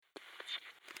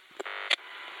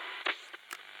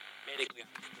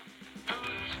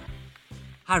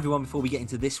Hi everyone, before we get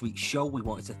into this week's show, we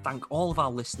wanted to thank all of our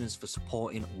listeners for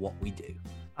supporting what we do.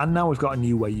 And now we've got a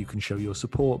new way you can show your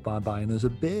support by buying us a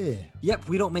beer. Yep,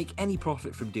 we don't make any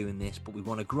profit from doing this, but we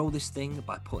want to grow this thing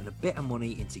by putting a bit of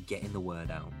money into getting the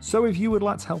word out. So if you would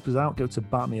like to help us out, go to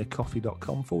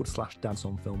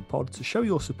buymeacoffee.com/dadsonfilmpod to show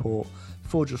your support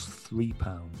for just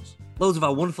 £3. Loads of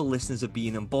our wonderful listeners have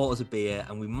been and bought us a beer,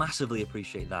 and we massively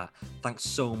appreciate that. Thanks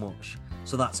so much.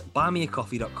 So that's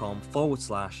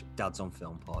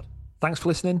buymeacoffee.com/dadsonfilmpod. Thanks for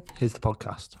listening. Here's the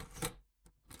podcast.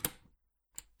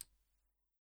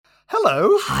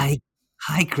 Hello. Hi,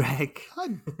 Greg. Hi.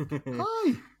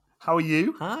 Hi. How are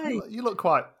you? Hi. You look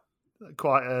quite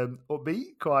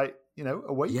upbeat, quite,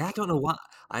 awake. Yeah, I don't know what.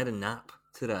 I had a nap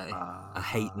today. I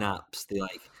hate naps. They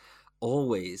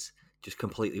always just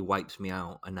completely wipes me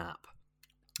out, a nap.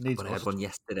 But I had one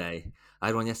yesterday.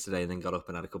 And then got up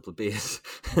and had a couple of beers.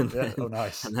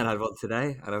 Nice. And then I had one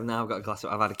today, and I've now got a glass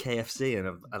of. I've had a KFC and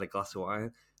I've had a glass of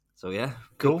wine. So yeah,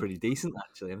 cool. Pretty decent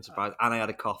actually. I'm surprised. And I had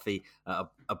a coffee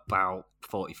about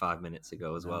 45 minutes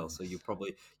ago as well. So you'll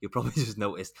probably just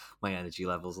notice my energy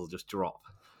levels will just drop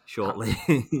shortly.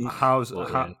 How's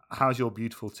your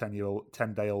beautiful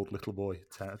 10-day-old little boy?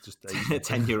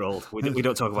 10-year-old. We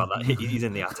don't talk about that. He's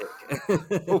in the attic.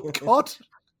 Oh God.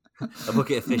 A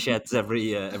bucket of fish heads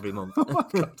every month. Oh my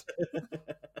God.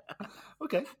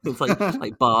 Okay. It's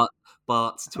like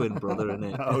Bart's twin brother, isn't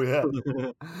it? Oh yeah.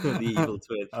 The evil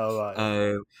twin. Oh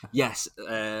right. Yes.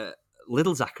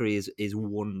 Little Zachary is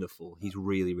wonderful. He's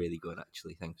really, really good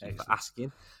actually. Thank you for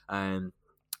asking.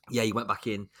 Yeah, he went back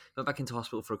into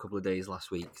hospital for a couple of days last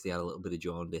week because he had a little bit of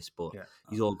jaundice, but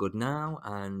he's all good now.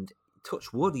 And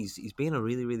touch wood, he's been a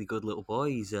really, really good little boy.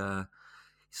 He's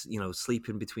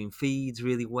sleeping between feeds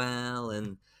really well,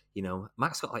 and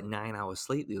Max got 9 hours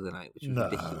sleep the other night, which was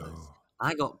ridiculous.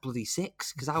 I got bloody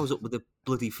 6 because I was up with the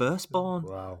bloody firstborn.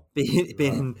 Wow,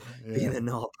 being a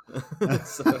knob.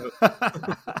 so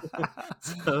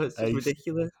it's just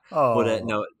ridiculous. Oh. But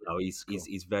no, he's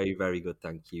very, very good.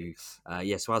 Thank you.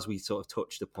 So as we sort of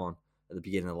touched upon at the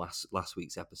beginning of last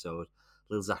week's episode,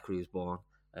 little Zachary was born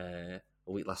a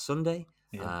week last Sunday,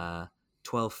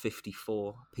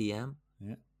 12:54 p.m.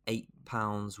 Yeah. £8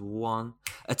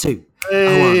 2.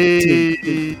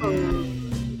 Hey.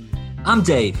 I'm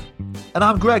Dave. And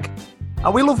I'm Greg.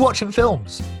 And we love watching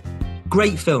films.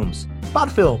 Great films.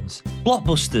 Bad films.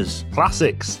 Blockbusters.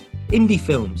 Classics. Indie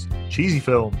films. Cheesy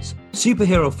films.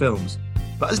 Superhero films.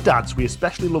 But as dads, we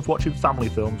especially love watching family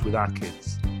films with our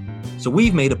kids. So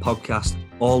we've made a podcast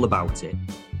all about it.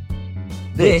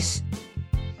 This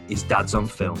is Dads on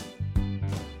Film.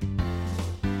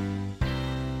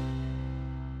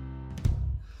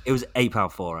 It was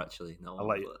 £8.4 actually. No, I'll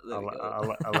let you have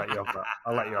that.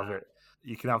 I'll let you have it.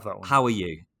 You can have that one. How are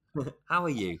you? How are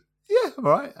you? Yeah, I'm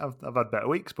all right. I've had better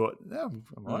weeks, but yeah, I'm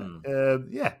all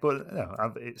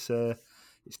right. It's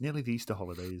nearly the Easter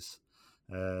holidays.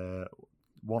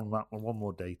 One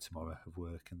more day tomorrow of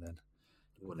work, and then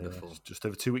wonderful. Just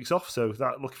over 2 weeks off. So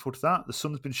looking forward to that. The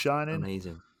sun's been shining.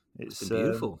 Amazing. It's been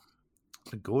beautiful.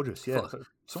 It's been gorgeous. Yeah.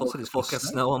 Someone said it's forecast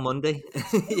snow on Monday.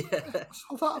 Yeah. What's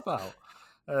all that about?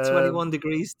 21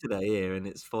 degrees today here, and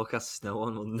it's forecast snow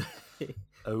on Monday.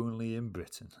 Only in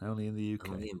Britain, only in the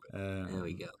UK. There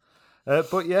we go.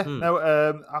 But yeah, no,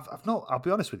 I've not. I'll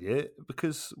be honest with you,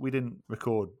 because we didn't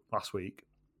record last week.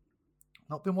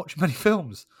 Not been watching many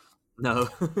films. No.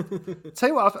 Tell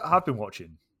you what, I've been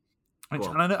watching. I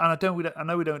know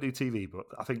we don't do TV, but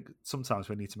I think sometimes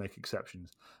we need to make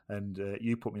exceptions. And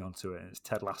you put me onto it, and it's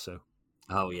Ted Lasso.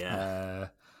 Oh yeah.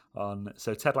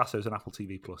 So Ted Lasso is on Apple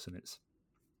TV Plus, and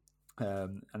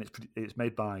it's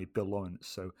made by Bill Lawrence.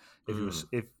 So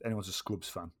if anyone's a Scrubs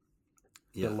fan,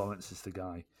 Bill Lawrence is the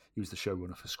guy. He was the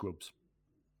showrunner for Scrubs,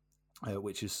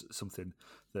 which is something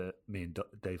that me and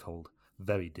Dave hold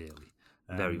very dearly.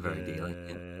 Very, very dearly.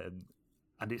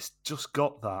 And it's just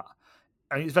got that.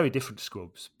 I mean, it's very different to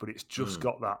Scrubs, but it's just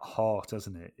got that heart,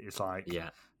 hasn't it? It's like,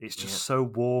 it's just so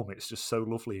warm. It's just so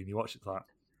lovely. And you watch it like,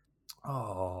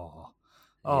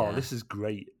 this is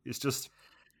great. It's just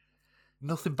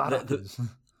nothing bad happens.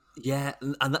 Yeah,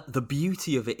 and the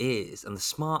beauty of it is, and the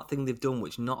smart thing they've done,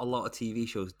 which not a lot of TV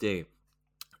shows do,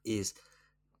 is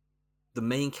the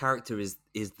main character is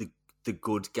the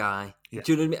good guy. Yeah.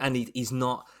 Do you know what I mean? And he's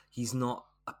not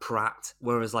a prat.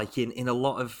 Whereas like in a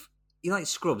lot of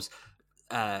Scrubs,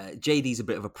 JD's a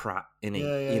bit of a prat in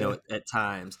it, at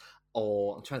times.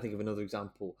 Or I'm trying to think of another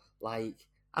example, like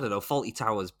I don't know, Fawlty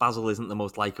Towers. Basil isn't the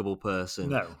most likable person.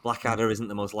 No. Blackadder isn't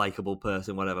the most likable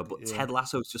person. Whatever. But Ted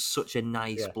Lasso's just such a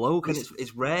nice bloke, and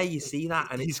it's rare you see that.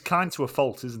 And he's kind to a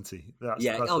fault, isn't he? That's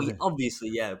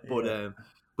obviously, yeah. But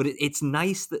but it's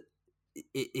nice that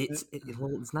it's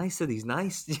nice that he's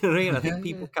nice. You know what I mean? I think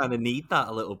people kind of need that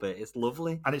a little bit. It's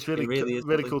lovely, and it's really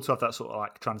really cool to have that sort of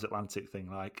like transatlantic thing.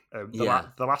 Like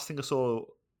the last thing I saw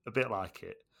a bit like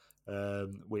it,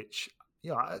 which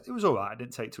it was all right. I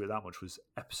didn't take to it that much. Was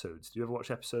Episodes? Do you ever watch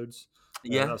Episodes?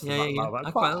 Yeah.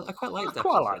 I quite liked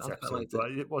Episodes,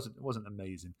 but it wasn't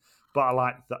amazing. But I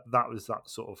liked that. That was that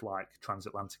sort of like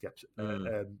transatlantic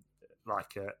episode.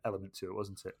 Element to it,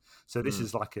 wasn't it? So this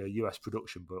is like a US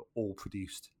production, but all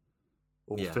produced,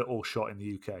 all shot in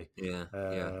the UK.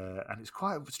 And it's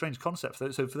quite a strange concept.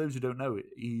 So for those who don't know,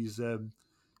 he's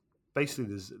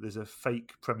basically there's a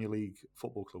fake Premier League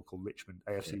football club called Richmond,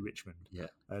 AFC Richmond,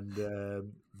 and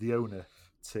the owner,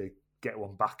 to get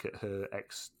one back at her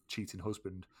ex-cheating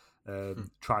husband,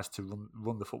 tries to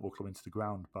run the football club into the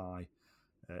ground by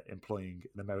employing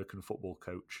an American football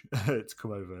coach to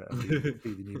come over and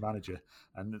be the new manager,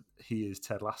 and he is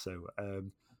Ted Lasso.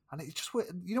 And it's just,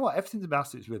 you know what, everything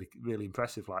about it is really, really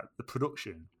impressive. Like the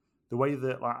production, the way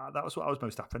that, like, that was what I was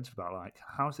most apprehensive about. Like,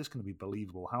 how is this going to be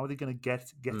believable? How are they going to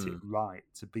get it right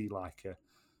to be like a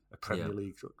Premier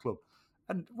League club?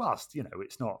 And whilst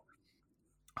it's not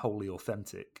wholly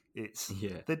authentic,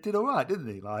 they did all right, didn't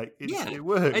they? Like, it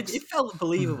works. It felt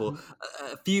believable.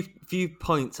 A few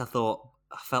points I felt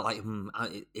like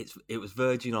it was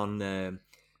verging on.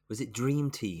 Was it Dream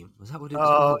Team? Was that what it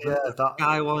was called? That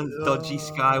Sky One, dodgy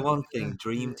Sky One thing,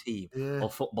 Dream Team, or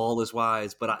Footballers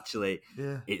Wives. But actually,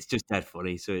 it's just dead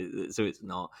funny. So it's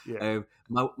not.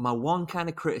 My one kind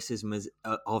of criticism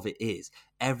of it is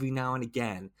every now and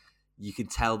again you can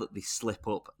tell that they slip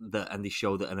up and they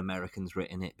show that an American's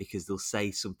written it, because they'll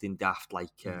say something daft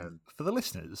like. For the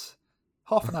listeners,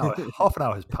 half an hour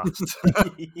has passed.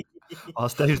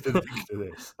 Whilst Dave's been thinking of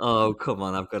this. Oh, come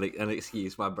on, I've got an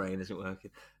excuse. My brain isn't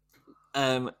working.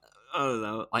 I don't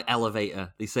know, like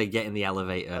elevator. They say get in the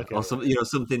elevator, or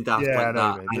something daft like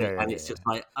that. And it's just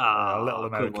like, a little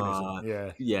Americanism.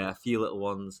 A few little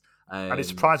ones. And it's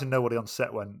surprising nobody on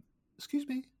set went, excuse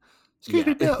me,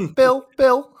 Bill.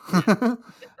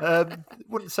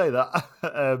 Wouldn't say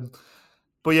that.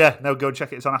 But go and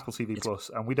check it. It's on Apple TV Plus,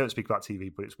 and we don't speak about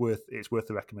TV, but it's worth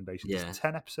the recommendation. There's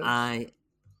 10 episodes.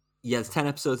 There's 10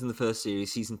 episodes in the first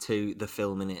series. Season 2, they're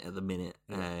filming it at the minute.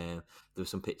 There were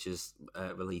some pictures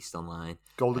released online.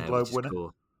 Golden Globe winner.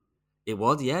 Cool. It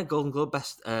was, Golden Globe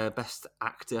best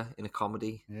actor in a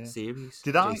comedy series.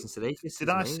 Jason Sudeikis. Did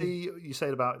I see you say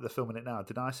about the filming it now?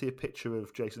 Did I see a picture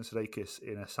of Jason Sudeikis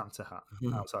in a Santa hat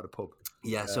outside a pub?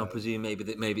 Yeah, so I presume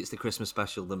maybe it's the Christmas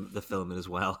special, the filming as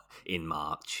well in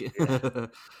March.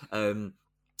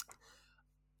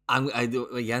 I'm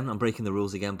breaking the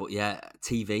rules again, but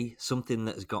TV, something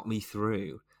that has got me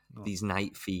through these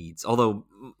night feeds. Although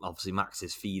obviously Max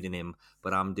is feeding him,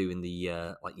 but I'm doing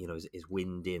the his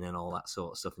winding and all that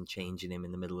sort of stuff and changing him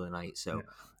in the middle of the night. So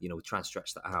we try and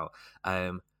stretch that out.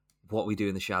 What We Do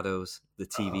in the Shadows, the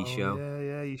TV show.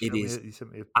 It is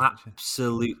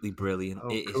absolutely brilliant.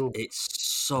 Cool. It's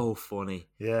so funny.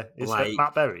 Yeah, it's like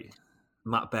Matt Berry.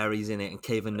 Matt Berry's in it, and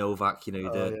Kevin Novak,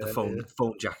 the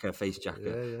phone jacker, face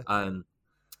jacker. And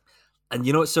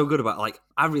it's so good about, like,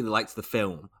 I really liked the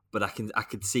film, but I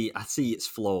see its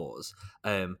flaws.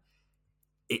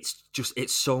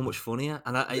 It's so much funnier,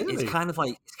 and it's kind of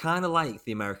like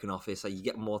the American Office. Like, you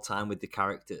get more time with the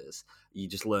characters, you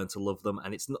just learn to love them,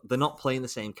 and they're not playing the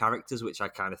same characters, which I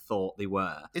kind of thought they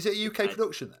were. Is it a UK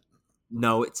production then?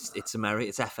 No, it's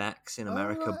FX in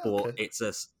America, but it's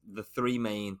the three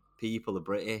main people are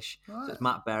British. Right. So it's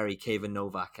Matt Berry, Kevin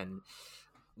Novak, and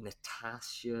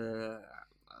Natasha.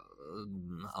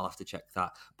 I'll have to check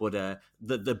that. But I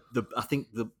think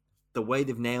the way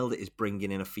they've nailed it is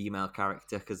bringing in a female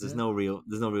character, because there's no real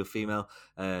female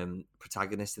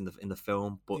protagonist in the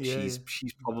film, but she's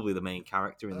probably the main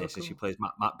character in this, and she plays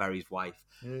Matt Berry's wife,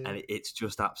 and it's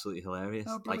just absolutely hilarious.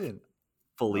 Oh, brilliant. Like,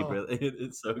 fully brilliant.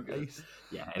 It's so good. Nice.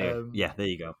 Anyway, there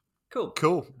you go.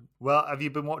 Cool. Well, have you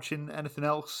been watching anything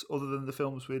else other than the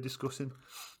films we're discussing?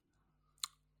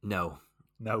 No,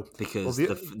 Well, because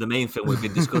the main film we've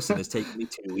been discussing has taken me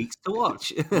 2 weeks to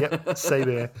watch. Yep, same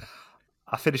here.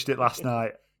 I finished it last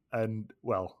night, and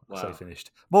I say finished.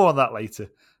 More on that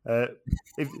later.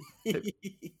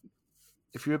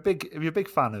 If you're a big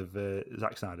fan of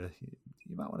Zack Snyder,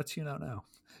 you might want to tune out now.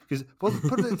 Because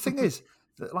the thing is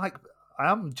that, like,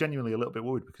 I am genuinely a little bit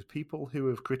worried, because people who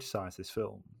have criticised this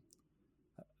film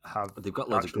they've got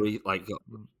loads of grief,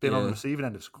 been on the receiving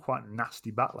end of quite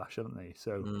nasty backlash, haven't they?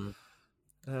 So,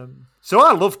 so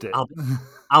I loved it.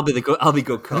 I'll be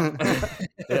good cop.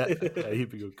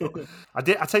 You'd be good cop. I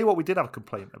tell you what, we did have a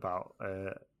complaint about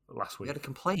last week. You had a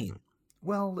complaint?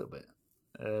 Well, a little bit.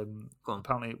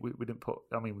 Apparently, we didn't put.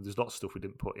 I mean, there's lots of stuff we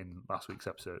didn't put in last week's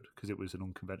episode because it was an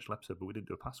unconventional episode, but we didn't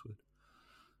do a password.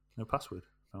 No password,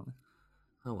 apparently.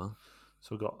 Oh well.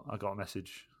 So I got a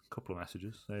message, a couple of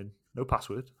messages saying no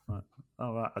password. Right.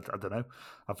 Oh, right. I don't know.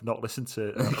 I've not listened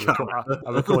to.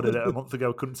 I recorded it a month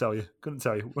ago. Couldn't tell you.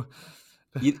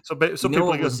 Some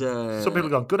people are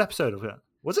going. Good episode of it.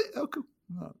 Was it? Oh, cool.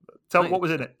 Tell me what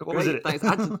was in it. What was in it? Thanks.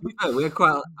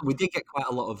 We did get quite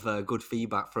a lot of good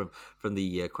feedback from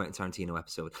the Quentin Tarantino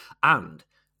episode, and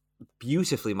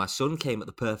beautifully, my son came at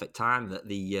the perfect time. That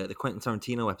the Quentin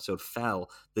Tarantino episode fell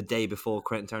the day before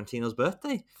Quentin Tarantino's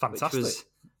birthday. Fantastic, which was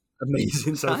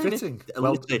amazing. So timing. fitting.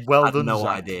 Well done, no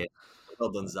Zach. idea.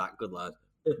 Well done, Zach. Good lad.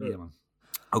 Yeah, man.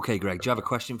 Okay, Greg, do you have a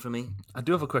question for me? I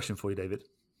do have a question for you, David.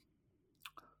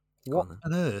 What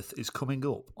on earth is coming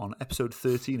up on episode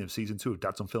 13 of season 2 of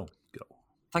Dads on Film? Go.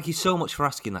 Thank you so much for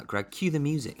asking that, Greg. Cue the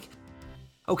music.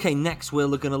 Okay, next we're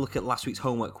going to look at last week's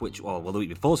homework, the week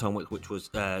before's homework, which was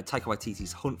Taika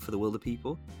Waititi's Hunt for the Wilder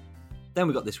People. Then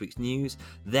we got this week's news.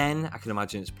 Then I can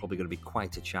imagine it's probably going to be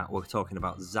quite a chat. We're talking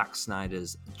about Zack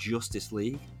Snyder's Justice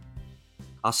League.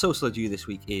 Our social adieu this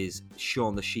week is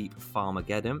Shaun the Sheep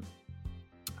Farmageddon.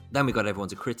 Then we got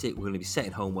Everyone's a Critic. We're going to be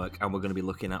setting homework and we're going to be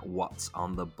looking at what's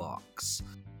on the box.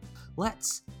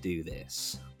 Let's do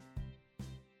this.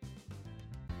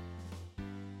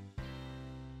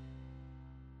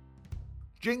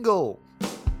 Jingle.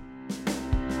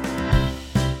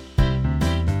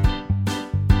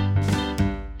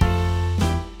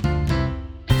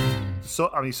 So,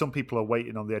 I mean, some people are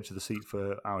waiting on the edge of the seat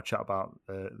for our chat about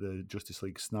the Justice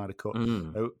League Snyder Cut.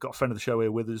 Got a friend of the show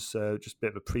here with us, just a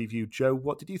bit of a preview. Joe,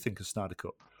 what did you think of Snyder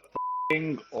Cut?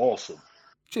 Awesome.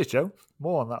 Cheers, Joe.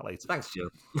 More on that later. Thanks, Joe.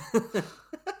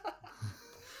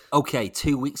 Okay,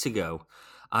 2 weeks ago,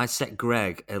 I set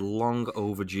Greg a long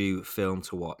overdue film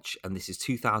to watch, and this is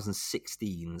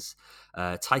 2016's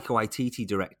Taika Waititi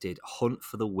directed Hunt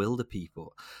for the Wilder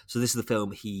People. So this is the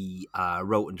film he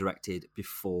wrote and directed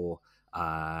before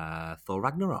Thor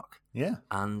Ragnarok. Yeah.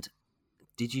 And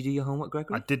did you do your homework,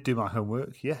 Gregory? I did do my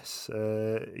homework, yes.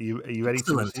 Are you ready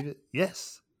to receive it?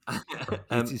 Yes.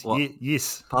 Yes.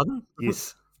 Pardon?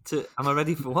 Yes. Am I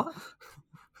ready for what?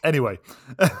 Anyway.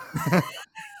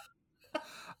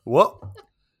 What?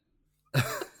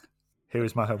 Here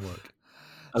is my homework.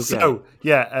 Okay. So,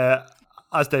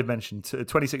 as Dave mentioned,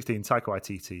 2016, Taika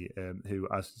Waititi, who,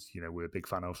 as you know, we're a big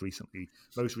fan of recently.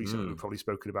 Most recently, we've probably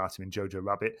spoken about him in Jojo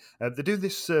Rabbit. They do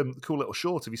this cool little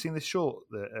short. Have you seen this short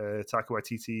that Taika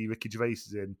Waititi, Ricky Gervais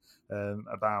is in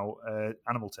about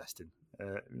animal testing?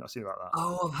 You've not seen about that?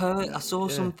 Oh, I've heard. I saw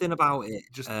something about it,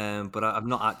 but I've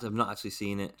not actually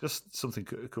seen it. Just something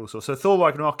cool. So Thor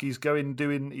Ragnarok, he's doing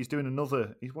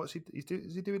another. Is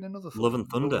he doing another? Love and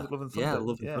Thunder. Love and Thunder. Yeah,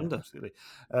 Love and Thunder. Absolutely.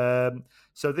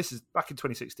 So this is back in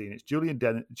 2016. It's Julian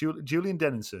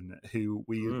Dennison, who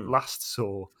we last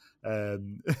saw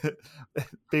being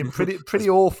pretty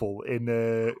awful in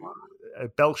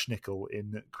Belschnickel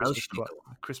in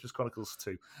Christmas Chronicles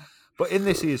 2. But in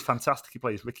this, he is fantastic. He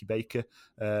plays Ricky Baker,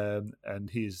 and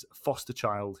he is a foster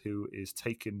child who is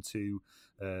taken to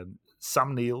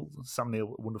Sam Neill. Sam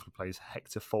Neill wonderfully plays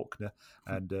Hector Faulkner,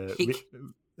 and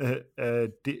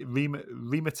Rimata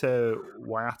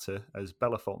Wayata as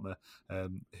Bella Faulkner,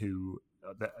 who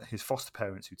his foster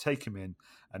parents who take him in,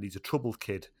 and he's a troubled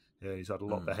kid. He's had a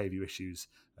lot of behaviour issues,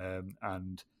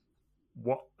 and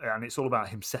it's all about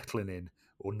him settling in.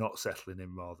 Or not settling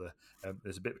in, rather.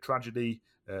 There's a bit of tragedy.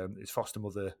 His foster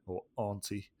mother or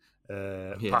auntie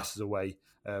passes away,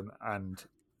 and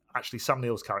actually Sam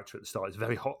Neill's character at the start is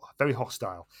very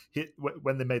hostile.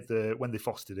 When they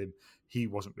fostered him, he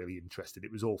wasn't really interested.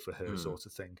 It was all for her sort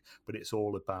of thing. But it's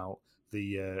all about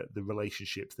the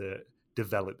relationship that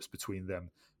develops between them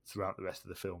throughout the rest of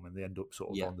the film, and they end up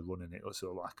sort of on the run in it. It's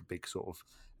sort of like a big sort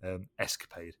of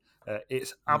escapade.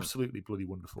 It's absolutely bloody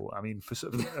wonderful. I mean, for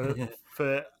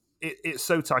it's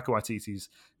so Taika Waititi's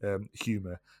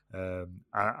humour.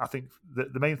 I think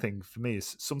the main thing for me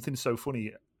is something so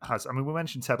funny has. I mean, we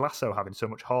mentioned Ted Lasso having so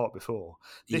much heart before.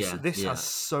 This has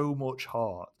so much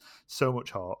heart, so much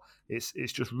heart. It's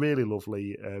just really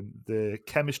lovely. The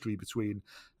chemistry between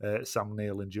Sam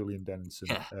Neill and Julian Dennison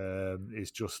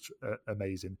is just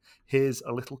amazing. Here's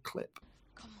a little clip.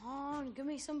 Come on, give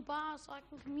me some bars so I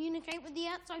can communicate with the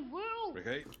outside world.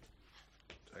 Ricky,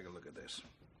 take a look at this.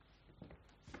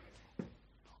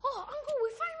 Oh, Uncle,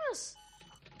 we're famous.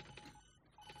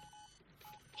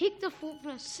 Hector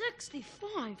Faulkner,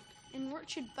 65, and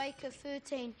Richard Baker,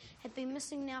 13, have been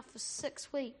missing now for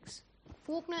 6 weeks.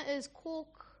 Faulkner is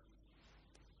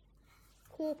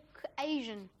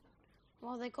Caucasian.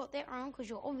 Well, they got that wrong because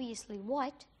you're obviously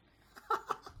white.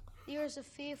 There is a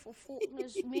fear for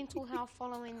Faulkner's mental health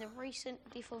following the recent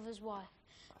death of his wife.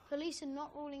 Police are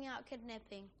not ruling out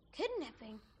kidnapping.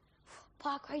 Kidnapping?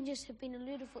 Park rangers have been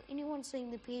alerted for anyone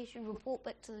seeing the pair should report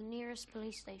back to the nearest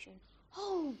police station.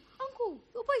 Oh, Uncle,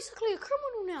 you're basically a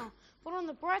criminal now. But on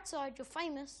the bright side, you're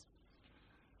famous.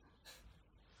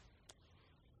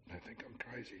 I think I'm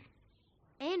crazy.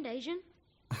 And Asian.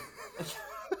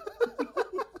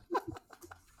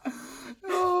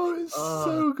 Oh, it's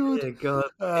so good. Dear God.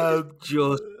 It's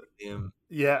just him.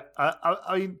 Yeah,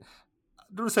 I mean, I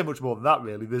don't want to say much more than that,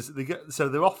 really. So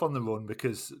they're off on the run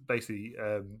because basically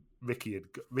Ricky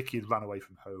had ran away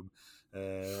from home.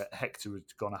 Hector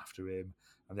had gone after him,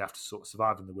 and they have to sort of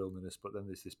survive in the wilderness. But then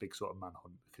there's this big sort of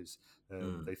manhunt because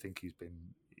they think he's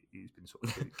been sort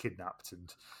of kidnapped,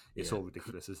 and it's all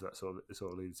ridiculous, as that's all it's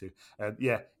all alluded to. And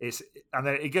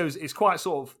then it goes. It's quite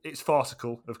sort of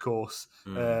farcical, of course,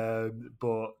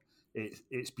 but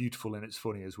it's beautiful and it's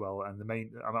funny as well. And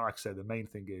like I said, the main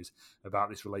thing is about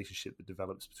this relationship that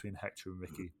develops between Hector and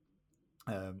Ricky.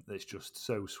 It's just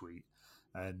so sweet,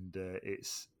 and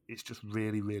it's just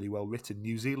really, really well written.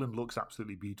 New Zealand looks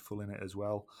absolutely beautiful in it as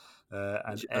well,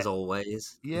 and as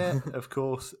always. Yeah, of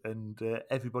course, and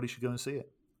everybody should go and see it.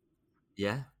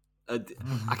 Yeah,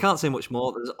 I can't say much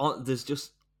more. There's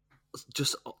just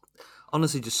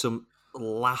honestly just some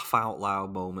laugh out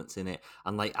loud moments in it,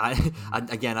 and like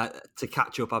to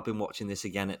catch up, I've been watching this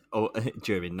again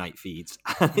during night feeds,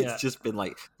 and it's just been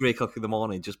like 3:00 in the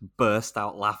morning, just burst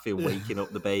out laughing, waking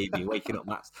up the baby, waking up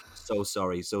Max. So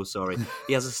sorry.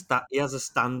 He has a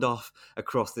standoff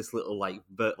across this little like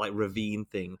ravine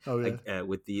thing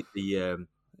with the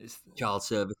child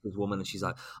services woman, and she's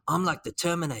like, "I'm like the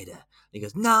Terminator." And he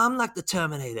goes, "Nah, I'm like the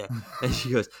Terminator." And she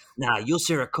goes, "Nah, you're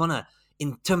Sarah Connor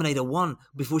in Terminator 1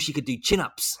 before she could do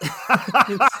chin-ups."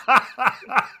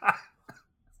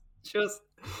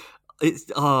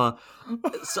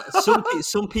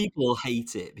 Some people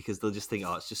hate it because they'll just think,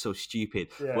 "Oh, it's just so stupid."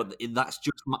 Yeah. But that's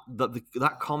just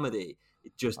that comedy.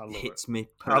 It just hits me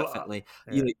perfectly.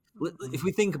 If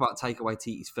we think about Taika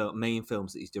Waititi's main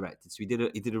films that he's directed, so he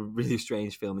did a really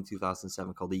strange film in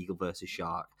 2007 called Eagle vs.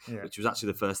 Shark, which was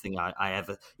actually the first thing I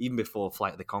ever, even before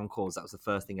Flight of the Conchords, that was the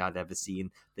first thing I'd ever seen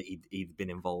that he'd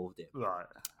been involved in. Right.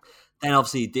 Then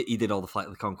obviously he did all the Flight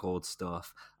of the Conchords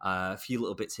stuff, a few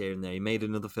little bits here and there. He made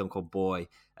another film called Boy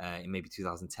in maybe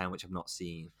 2010, which I've not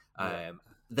seen.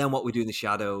 Then What We Do in the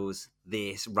Shadows,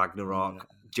 this, Ragnarok,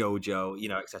 Jojo,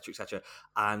 etc.,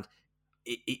 and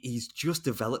he's just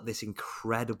developed this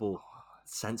incredible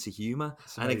sense of humor.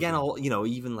 And again,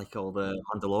 even like all the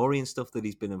Mandalorian stuff that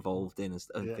he's been involved in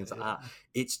and things like that.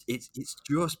 It's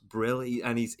just brilliant,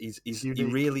 and he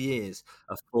really is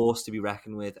a force to be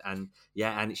reckoned with, and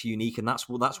it's unique, and that's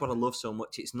what I love so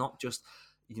much. It's not just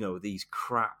these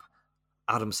crap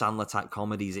Adam Sandler type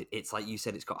comedies. It's like you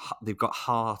said, they've got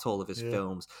heart, all of his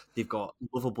films. They've got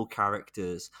lovable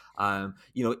characters.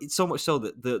 It's so much so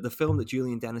that the film that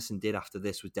Julian Dennison did after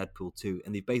this was Deadpool 2,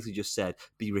 and they basically just said,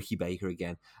 be Ricky Baker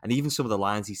again. And even some of the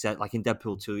lines he said, like in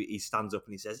Deadpool 2, he stands up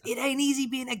and he says, "It ain't easy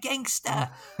being a gangster."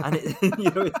 And it's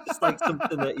just like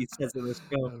something that he says in this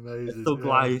film. Amazing, Thug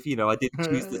Life, I didn't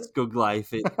choose the Thug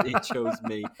Life. It chose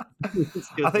me. It's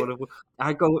just wonderful.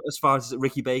 I go as far as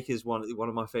Ricky Baker is one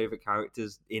of my favorite characters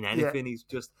in anything. He's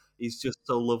just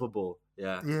so lovable.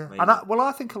 And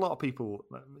I think a lot of people,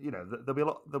 there'll be a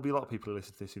lot of people who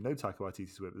listen to this who know Taika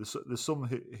Waititi's work. There's some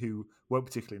who won't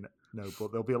particularly know,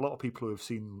 but there'll be a lot of people who have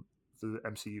seen the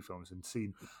MCU films and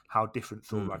seen how different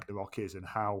Thor Ragnarok is, and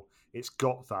how it's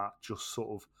got that just sort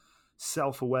of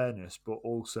self-awareness, but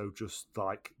also just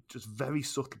very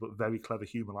subtle but very clever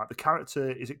humor. Like the character,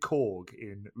 is it Korg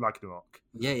in Ragnarok?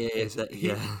 He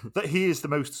is the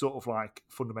most sort of like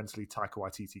fundamentally Taika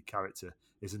Waititi character,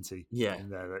 isn't he? Yeah, in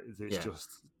there, it's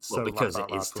just so because it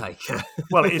is Taika.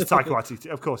 Well, it is Taika Waititi,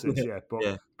 of course it is.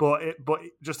 But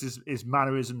just his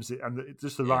mannerisms and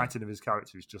just the writing of his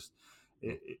character is just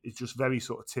it's just very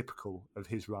sort of typical of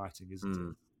his writing, isn't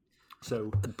it? So,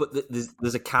 but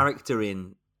there's a character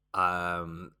in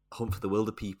Hunt for the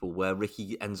Wilder People where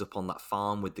Ricky ends up on that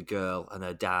farm with the girl and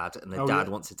her dad, and her dad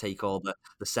wants to take all the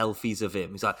selfies of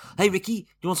him. He's like, "Hey Ricky, do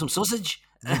you want some sausage?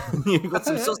 You got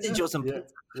some sausage or some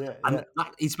pizza?" And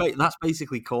that's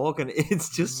basically Korg, and it's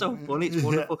just so funny. It's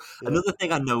wonderful. Another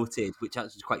thing I noted, which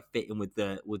actually is quite fitting with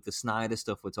the Snyder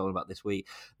stuff we're talking about this week,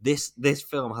 this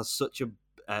film has such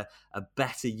a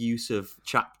better use of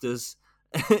chapters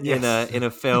in a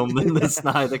film than the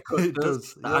Snyder cut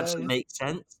does. That actually makes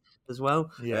sense as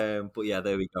well. But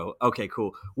there we go. Okay,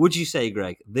 cool. Would you say,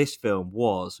 Greg, this film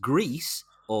was Grease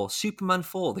or Superman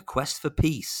 4: The Quest for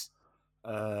Peace?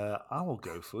 I will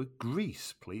go for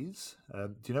Grease, please.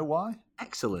 Do you know why?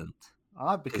 Excellent.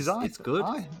 Because it's good.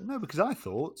 Because I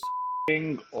thought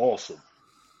awesome.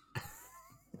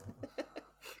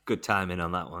 Good timing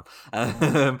on that one.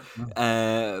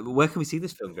 Where can we see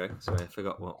this film, Greg? Sorry, I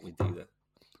forgot what we do there.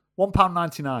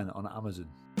 £1.99 on Amazon.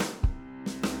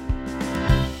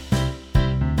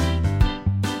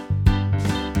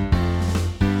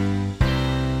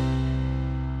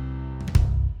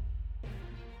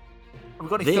 Have we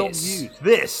got any film news?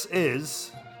 This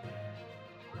is...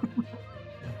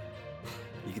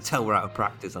 You can tell we're out of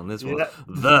practice on this one. Yeah.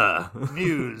 The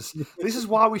news. This is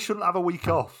why we shouldn't have a week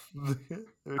off.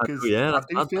 Because I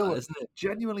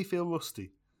genuinely feel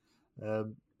rusty.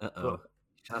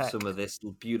 Have some of this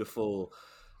beautiful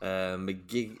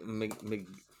McGuigan's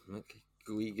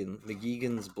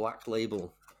Black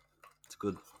Label. It's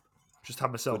good. Just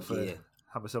have myself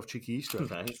cheeky Easter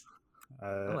egg.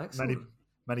 Nice.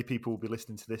 Many people will be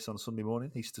listening to this on Sunday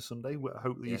morning, Easter Sunday. I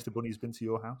hope the Easter Bunny has been to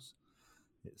your house.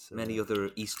 Many other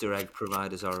Easter egg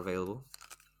providers are available.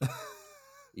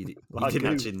 You didn't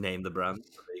actually name the brand.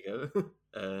 There you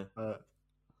go.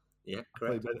 Yeah,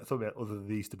 correct. I thought about other than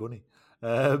the Easter Bunny.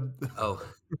 The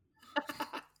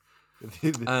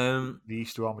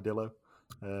Easter Armadillo.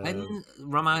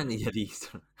 Remind me of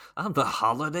Easter. I'm the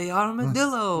holiday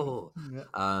armadillo.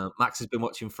 Max has been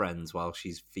watching Friends while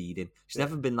she's feeding. She's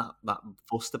never been that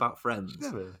fussed about Friends.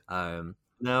 Never.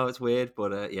 No, it's weird,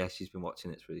 but she's been watching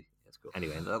it. It's really cool.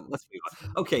 Anyway, let's move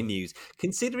on. Okay, news.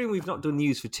 Considering we've not done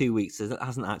news for 2 weeks, there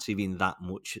hasn't actually been that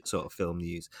much sort of film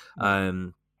news.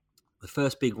 The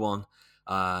first big one,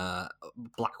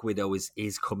 Black Widow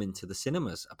is coming to the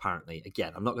cinemas, apparently.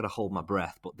 Again, I'm not going to hold my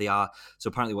breath, but they are. So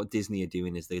apparently what Disney are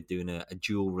doing is they're doing a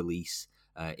dual release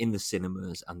in the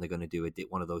cinemas, and they're going to do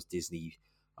one of those Disney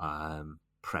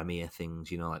premiere things,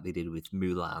 like they did with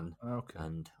Mulan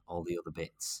and all the other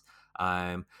bits.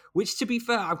 Which, to be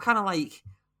fair, I'm kind of like,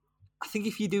 I think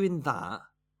if you're doing that,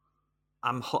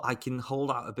 I can hold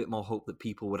out a bit more hope that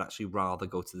people would actually rather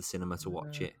go to the cinema to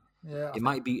watch it. Yeah, it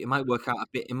might work out a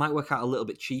bit. It might work out a little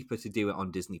bit cheaper to do it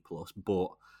on Disney Plus, but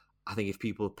I think if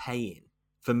people are paying,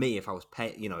 for me, if I was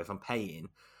paying, if I'm paying,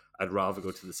 I'd rather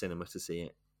go to the cinema to see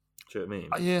it. Do you know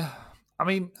what I mean? Yeah, I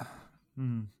mean,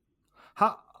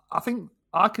 I think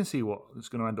I can see what's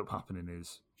going to end up happening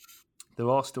is there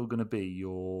are still going to be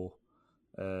your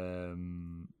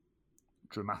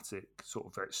dramatic, sort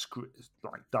of very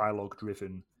like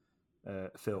dialogue-driven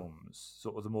films,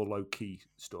 sort of the more low-key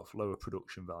stuff, lower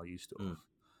production value stuff,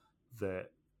 that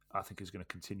I think is going to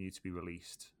continue to be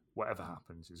released. Whatever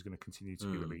happens is going to continue to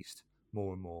be released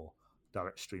more and more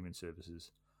direct streaming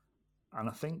services. And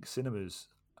I think cinemas,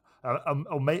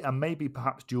 and maybe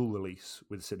perhaps dual release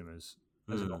with cinemas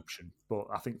as an option, but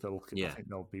I think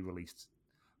they'll be released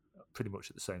pretty much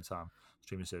at the same time,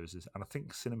 streaming services. And I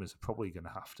think cinemas are probably going to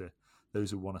have to,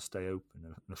 those who want to stay open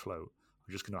and afloat,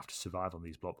 are just going to have to survive on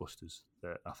these blockbusters.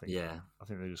 That I think they're just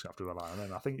going to have to rely on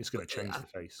them. I think it's going to change the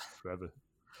face forever.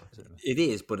 It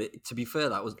is, but to be fair,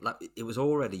 that was it was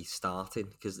already starting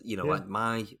because like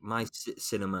my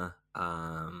cinema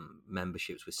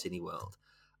memberships with Cineworld,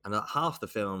 and half the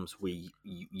films we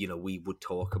would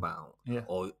talk about,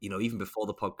 or even before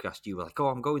the podcast, you were like, "Oh,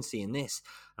 I'm going seeing this,"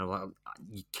 and I'm like,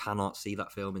 "You cannot see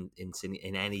that film in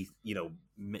any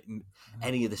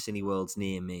any of the Cineworlds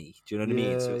near me." Do you know what I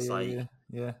mean? So it's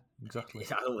yeah, exactly.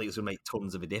 I don't think it's going to make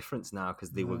tons of a difference now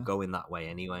because they were going that way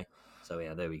anyway. So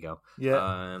yeah, there we go.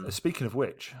 Yeah. Speaking of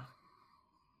which,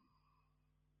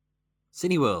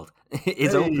 Cineworld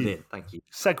is opening. Thank you.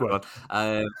 Segue.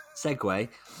 Segue.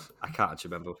 I can't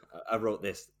actually remember. I wrote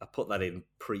this. I put that in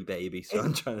pre-baby, so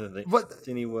I'm trying to think.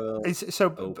 Cineworld.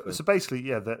 So basically,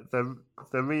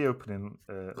 they're reopening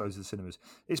loads of the cinemas.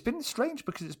 It's been strange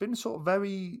because it's been sort of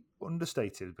very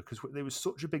understated because there was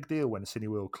such a big deal when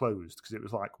Cineworld closed because it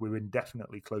was like we're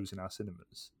indefinitely closing our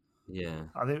cinemas. Yeah,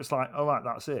 I think it's like, all right,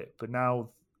 that's it. But now,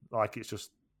 like, it's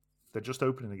just they're just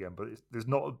opening again. But there's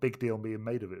not a big deal being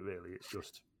made of it, really. It's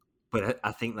just. But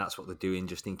I think that's what they're doing,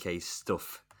 just in case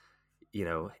stuff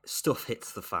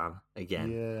hits the fan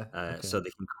again. So they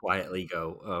can quietly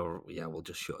go, oh yeah, we'll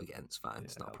just shut again. It's fine.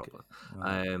 It's not a problem.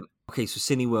 Right. Okay, so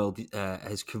Cineworld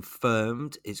has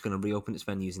confirmed it's going to reopen its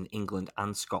venues in England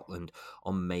and Scotland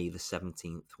on May the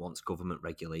 17th, once government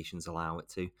regulations allow it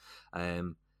to.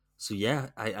 So yeah,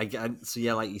 like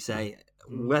you say,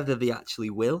 whether they actually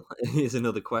will is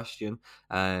another question.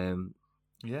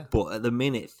 But at the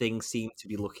minute, things seem to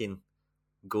be looking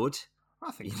good.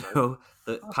 I think so.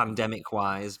 Pandemic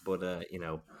wise, but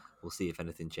we'll see if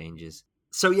anything changes.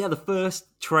 So yeah, the first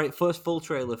full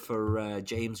trailer for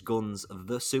James Gunn's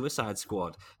The Suicide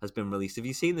Squad has been released. Have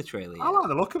you seen the trailer yet? I like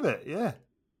the look of it. Yeah,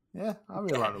 I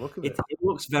really like the look of it. It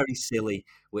looks very silly,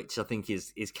 which I think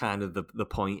is kind of the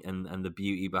point and the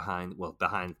beauty behind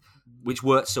which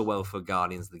works so well for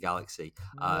Guardians of the Galaxy.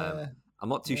 I'm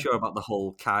not too sure about the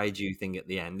whole kaiju thing at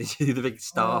the end. The big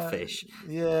starfish.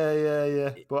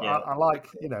 Yeah. But Yeah. I like,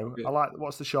 I like,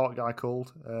 what's the shark guy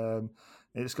called?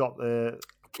 It's got the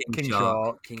King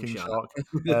Shark.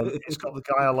 It's got the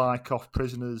guy I like off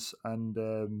Prisoners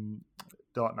and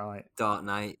Dark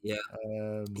Knight. Yeah.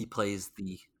 He plays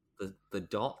the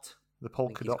dot. The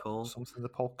polka dot, something. The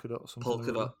polka dot, something.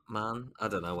 Polka dot man. I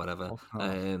don't know. Whatever.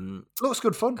 Looks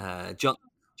good fun.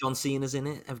 John Cena's in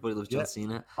it. Everybody loves John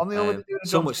Cena.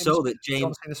 So much so that James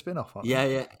John Cena spin-off.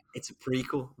 Yeah. It's a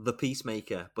prequel, The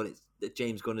Peacemaker, but it's that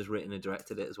James Gunn has written and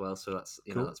directed it as well. So that's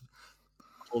cool. That's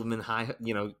hold him in high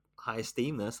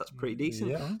esteem. So that's pretty decent.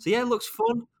 Yeah. So yeah, it looks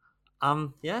fun.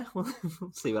 Yeah, we'll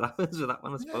see what happens with that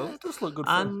one, I suppose. Yeah, it does look good.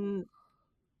 And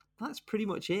that's pretty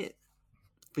much it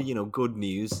for good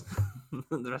news.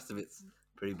 The rest of it's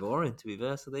pretty boring, to be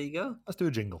fair. So there you go. Let's do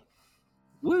a jingle.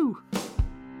 Woo!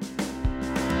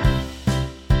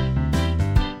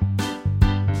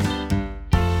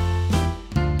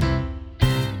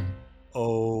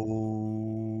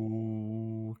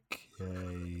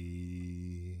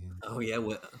 Oh yeah,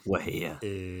 we're here.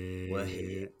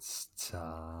 It's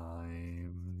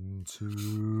time to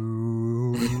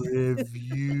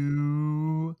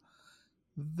review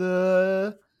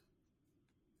the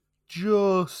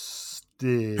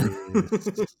Justice.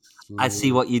 I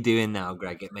see what you're doing now,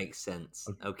 Greg. It makes sense.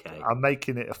 Okay. I'm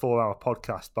making it a 4-hour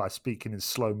podcast by speaking in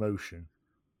slow motion.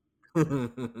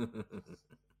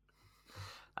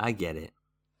 I get it.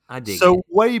 I dig it. So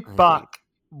way back,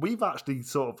 we've actually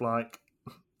sort of like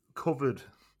covered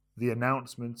the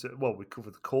announcement. Well, we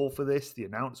covered the call for this, the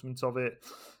announcement of it,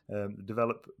 the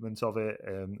development of it.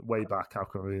 Way back, how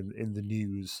come in the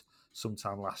news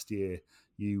sometime last year,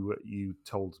 you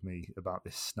told me about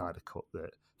this Snyder Cut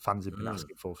that fans have been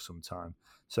asking for some time.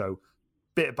 So,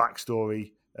 bit of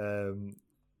backstory.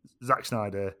 Zack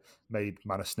Snyder made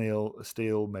Man of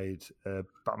Steel, made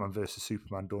Batman vs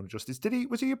Superman: Dawn of Justice.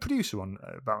 Was he a producer on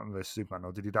Batman vs Superman,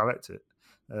 or did he direct it?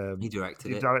 He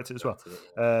directed it. He directed it as well.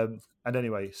 And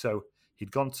anyway, so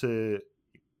he'd gone to.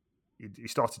 He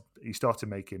started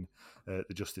making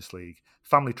the Justice League.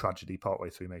 Family tragedy partway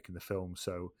through making the film.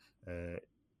 So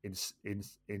in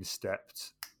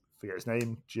stepped, forget his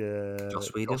name,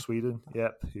 Joss Whedon.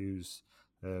 Yep, who's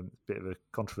a bit of a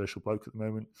controversial bloke at the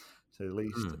moment, to say the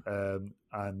least.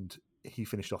 And he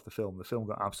finished off the film. The film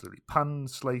got absolutely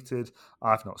pan-slated.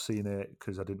 I've not seen it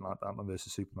because I didn't like Batman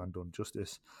vs Superman: Dawn of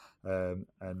Justice.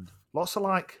 And lots of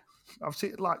I've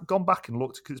seen gone back and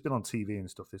looked because it's been on TV and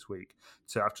stuff this week.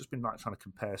 So I've just been trying to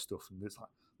compare stuff, and there's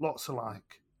lots of I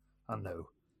don't know,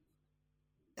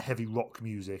 heavy rock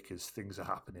music as things are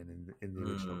happening in the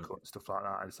original cut and stuff like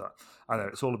that. And it's I know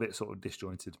it's all a bit sort of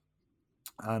disjointed.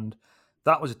 And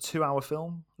that was a 2-hour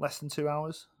film, less than 2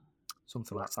 hours,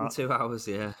 something like that. Less than 2 hours,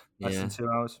 yeah. Less than 2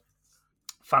 hours.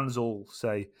 Fans all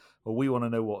say, "Well, we want to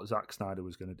know what Zack Snyder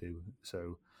was going to do."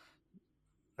 So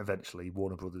eventually,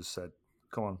 Warner Brothers said,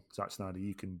 "Come on, Zack Snyder,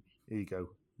 here you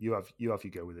go. You have your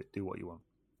go with it. Do what you want."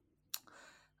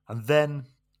 And then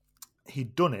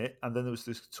he'd done it, and then there was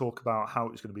this talk about how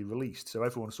it was going to be released. So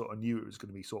everyone sort of knew it was going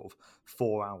to be sort of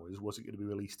 4 hours. Was it going to be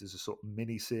released as a sort of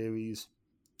mini series?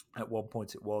 At one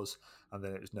point it was, and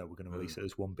then it was, no, we're going to release it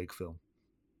as one big film.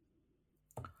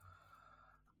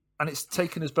 And it's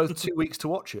taken us both 2 weeks to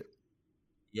watch it.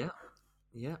 Yeah,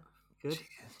 good.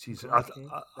 Jesus, I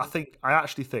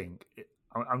actually think,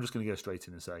 I'm just going to go straight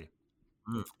in and say,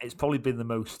 it's probably been the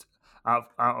most,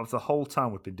 out of the whole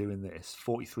time we've been doing this,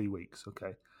 43 weeks,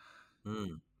 okay?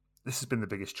 This has been the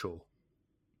biggest chore.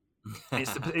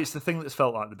 It's the thing that's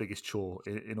felt like the biggest chore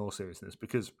in all seriousness,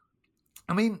 because,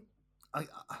 I mean, where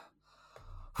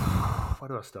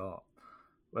do I start?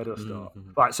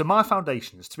 Right, so my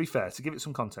foundations, to be fair, to give it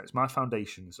some context, my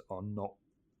foundations are not,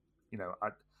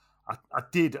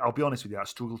 I'll be honest with you, I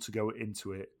struggled to go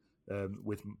into it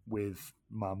with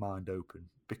my mind open,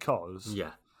 because,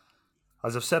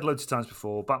 as I've said loads of times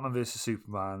before, Batman vs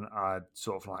Superman, I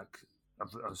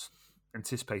was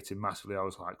anticipating massively. I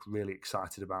was really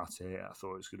excited about it. I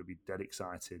thought it was going to be dead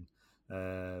exciting.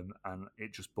 And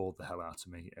it just bored the hell out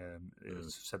of me. As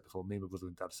I've said before, me, my brother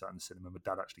and dad sat in the cinema. My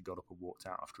dad actually got up and walked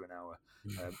out after an hour.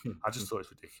 I just thought it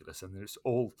was ridiculous. And it's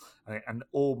all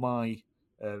my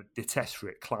detest for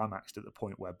it climaxed at the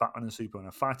point where Batman and Superman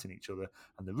are fighting each other.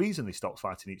 And the reason they stopped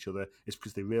fighting each other is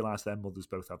because they realise their mothers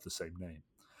both have the same name.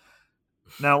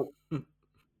 Now,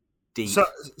 deep. So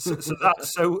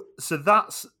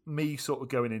that's me sort of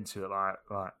going into it like,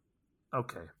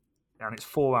 okay, and it's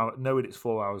 4 hours. Knowing it's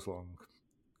 4 hours long,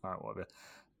 like whatever.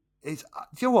 It's,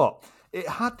 do you know what? It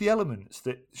had the elements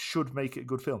that should make it a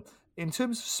good film. In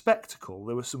terms of spectacle,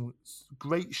 there were some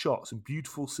great shots and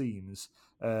beautiful scenes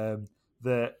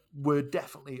that were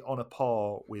definitely on a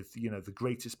par with, the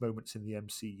greatest moments in the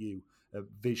MCU.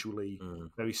 Visually,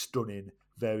 very stunning,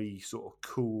 very sort of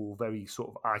cool, very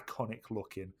sort of iconic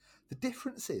looking. The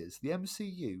difference is the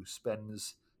MCU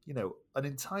spends, an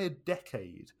entire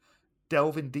decade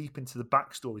delving deep into the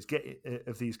backstories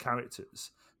of these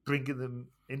characters,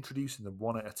 introducing them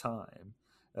one at a time.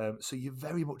 So you're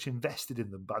very much invested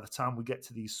in them by the time we get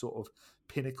to these sort of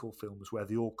pinnacle films where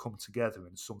they all come together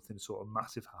and something sort of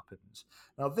massive happens.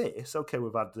 Now this, okay,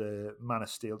 we've had Man of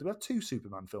Steel. Do we have 2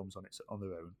 Superman films on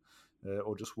their own?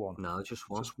 Or just one? No, just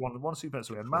one. Just one Superman.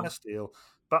 So we had Man of Steel,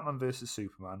 Batman versus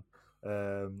Superman,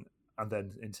 and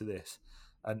then into this.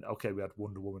 And okay, we had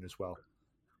Wonder Woman as well.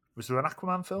 Was there an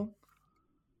Aquaman film?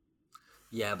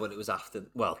 Yeah, but it was after.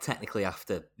 Well, technically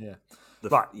after. Yeah.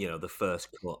 The first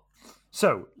cut.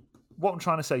 So, what I'm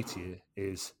trying to say to you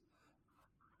is,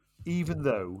 even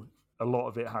though a lot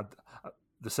of it had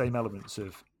the same elements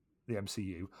of the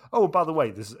MCU. Oh, by the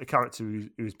way, there's a character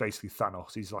who's basically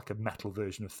Thanos. He's like a metal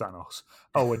version of Thanos.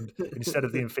 Oh, and instead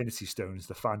of the Infinity Stones,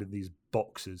 they're finding these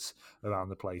boxes around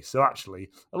the place. So actually,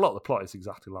 a lot of the plot is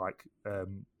exactly like,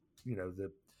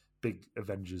 the big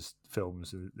Avengers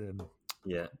films.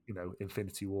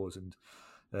 Infinity Wars and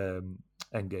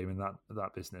Endgame and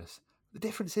that business. The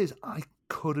difference is I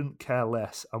couldn't care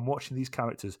less. I'm watching these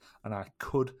characters and I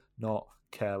could not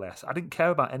care less. I didn't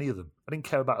care about any of them. I didn't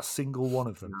care about a single one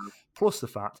of them. Plus the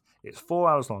fact it's 4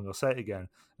 hours long. I'll say it again.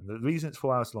 And the reason it's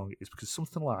 4 hours long is because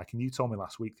something like, and you told me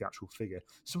last week the actual figure,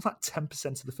 something like 10%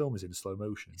 of the film is in slow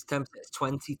motion. It's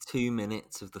 22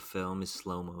 minutes of the film is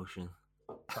slow motion.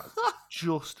 That's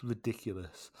just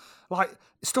ridiculous. Like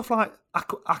stuff like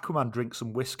Aquaman drinks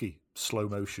some whiskey, slow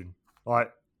motion.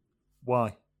 Like,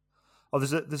 why? Oh,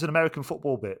 there's an American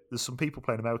football bit. There's some people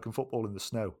playing American football in the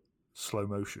snow, slow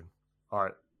motion. All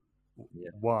right,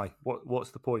 why?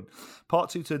 What's the point? Part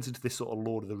 2 turns into this sort of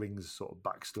Lord of the Rings sort of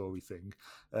backstory thing.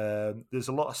 There's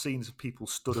a lot of scenes of people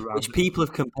stood around, which people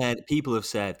have compared. People have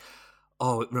said,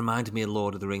 "Oh, it reminded me of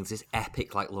Lord of the Rings. It's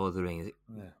epic, like Lord of the Rings."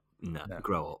 Yeah. No,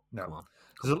 grow up. No. Come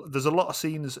on. There's a lot of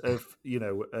scenes of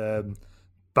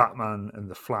Batman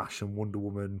and the Flash and Wonder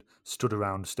Woman stood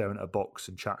around staring at a box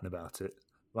and chatting about it.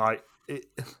 Like it.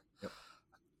 Yep.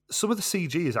 Some of the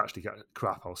CG is actually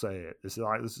crap. I'll say it. There's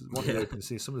one thing you can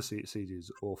see. Some of the CG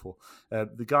is awful.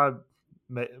 The guy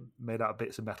made out of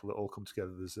bits of metal that all come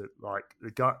together. There's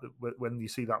the guy when you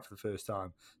see that for the first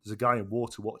time. There's a guy in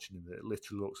water watching him that it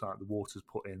literally looks like the water's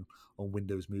put in on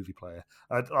Windows Movie Player,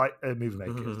 like Movie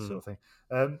Maker sort of thing.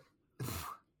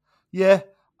 Yeah,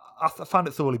 I found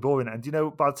it thoroughly boring. And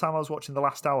by the time I was watching the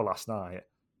last hour last night,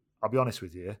 I'll be honest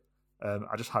with you,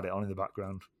 I just had it on in the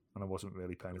background and I wasn't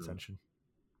really paying attention.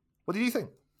 What do you think?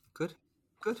 Good.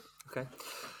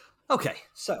 Okay.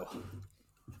 So,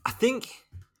 I think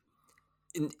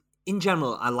in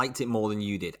general, I liked it more than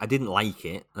you did. I didn't like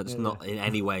it. That's not in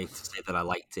any way to say that I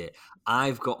liked it.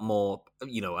 I've got more.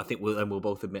 I think we'll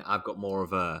both admit I've got more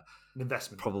of an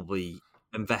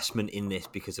investment in this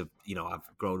because of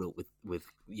I've grown up with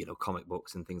comic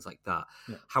books and things like that.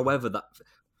 Yeah. However,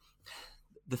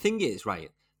 the thing is,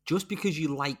 right, just because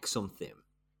you like something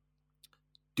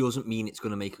doesn't mean it's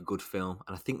going to make a good film,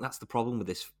 and I think that's the problem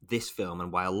with this film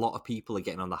and why a lot of people are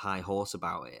getting on the high horse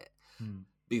about it.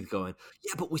 They're going,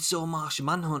 yeah, but we saw Martian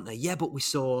Manhunter, yeah, but we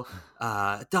saw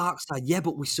Darkseid, yeah,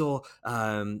 but we saw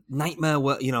Nightmare,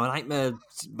 Nightmare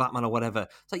Batman or whatever.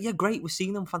 It's like, yeah, great, we've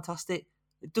seen them, fantastic.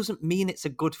 It doesn't mean it's a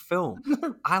good film.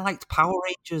 I liked Power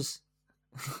Rangers.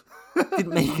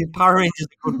 Didn't make Power Rangers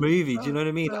a good movie. Do you know what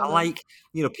I mean? I like,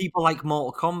 people like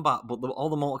Mortal Kombat, but all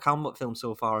the Mortal Kombat films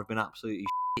so far have been absolutely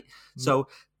shit. So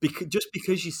just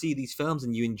because you see these films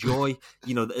and you enjoy,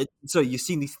 so you've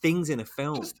seen these things in a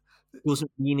film,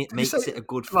 doesn't mean it makes it a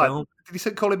good film. Did you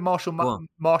say call him Martian Manhunter?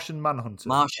 Martian Manhunter.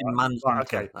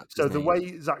 Right, okay. So the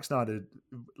way Zack Snyder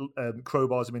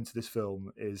crowbars him into this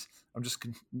film is,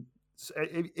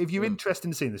 if you're interested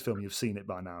in seeing this film, you've seen it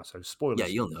by now. So spoilers. Yeah,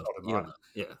 you'll know.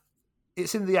 Yeah.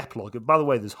 It's in the epilogue. And by the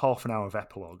way, there's half an hour of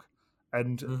epilogue.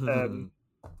 And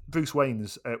Bruce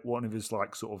Wayne's at one of his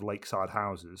sort of lakeside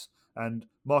houses. And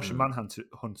Martian Manhunter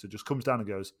just comes down and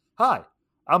goes, "Hi,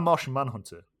 I'm Martian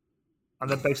Manhunter." And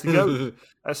then basically goes.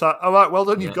 It's like, all right, well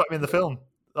done. You've got me in the film.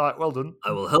 All right, well done.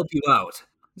 I will help you out.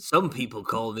 Some people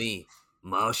call me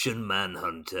Martian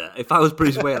Manhunter. If I was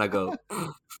Bruce Wayne, I go,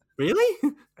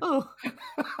 really? Oh.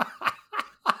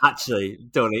 Actually,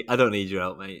 I don't need your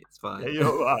help, mate. It's fine. Yeah, you're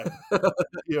all right.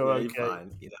 You're okay. You're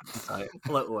fine. It's like,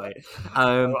 float away.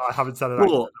 No, I haven't said that. It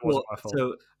wasn't my fault.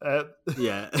 So,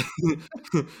 yeah,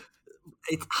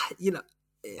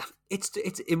 it's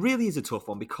it really is a tough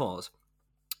one, because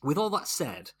with all that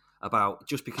said about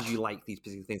just because you like these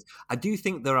particular things, I do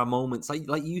think there are moments,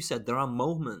 like you said, there are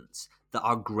moments that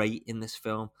are great in this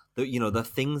film. The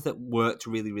things that worked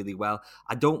really, really well.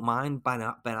 I don't mind Ben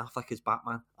Affleck as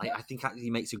Batman. I think actually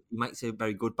he makes a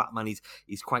very good Batman.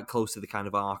 He's quite close to the kind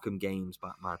of Arkham games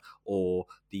Batman, or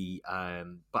the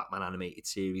Batman animated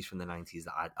series from the 90s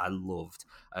that I loved.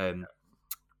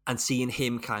 And seeing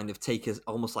him kind of take us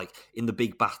almost like in the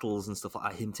big battles and stuff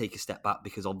like that, him take a step back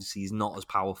because obviously he's not as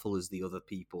powerful as the other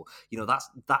people.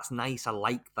 That's nice. I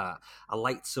like that. I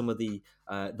liked some of the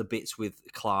bits with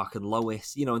Clark and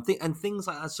Lois, and things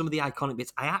like that. Some of the iconic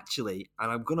bits. I actually,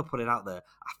 and I'm gonna put it out there,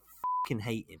 I fucking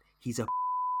hate him. He's a,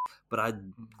 but I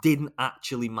didn't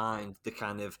actually mind the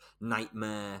kind of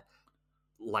nightmare,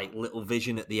 like little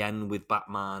vision at the end with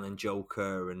Batman and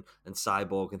Joker and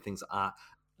Cyborg and things like that.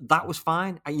 That was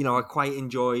fine. I quite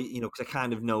enjoy, because I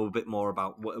kind of know a bit more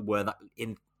about where that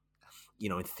in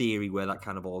theory, where that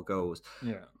kind of all goes.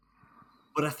 Yeah.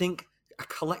 But I think a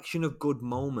collection of good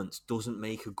moments doesn't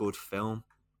make a good film.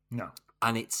 No.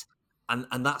 And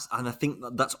I think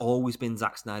that's always been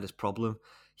Zack Snyder's problem.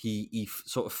 He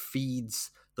sort of feeds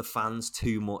the fans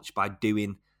too much by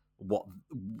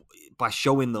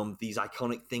showing them these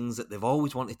iconic things that they've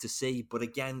always wanted to see. But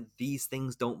again, these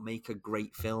things don't make a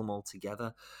great film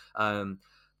altogether.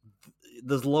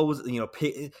 There's loads,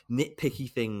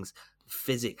 nitpicky things.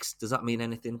 Physics, does that mean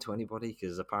anything to anybody?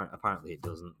 Because apparently it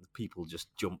doesn't. People just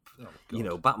jump.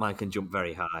 Batman can jump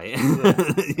very high,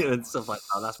 and stuff like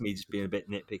that. That's me just being a bit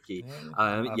nitpicky.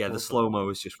 The slow-mo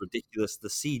is just ridiculous. The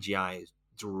CGI is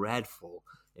dreadful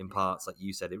in parts, like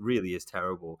you said. It really is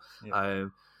terrible. Yeah.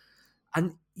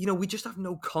 And we just have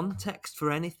no context for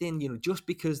anything. Just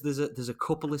because there's a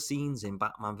couple of scenes in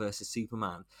Batman versus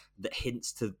Superman that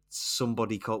hints to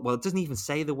somebody called. Well, it doesn't even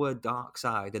say the word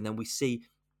Darkseid, and then we see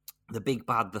the big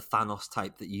bad, the Thanos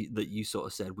type that you sort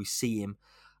of said. We see him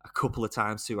a couple of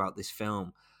times throughout this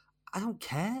film. I don't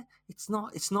care. It's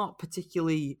not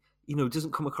particularly. It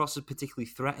doesn't come across as particularly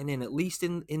threatening. At least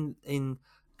in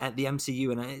at the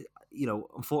MCU, and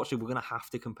unfortunately, we're going to have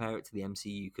to compare it to the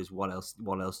MCU, because what else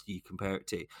do you compare it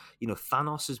to?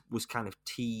 Thanos was kind of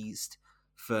teased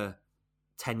for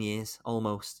 10 years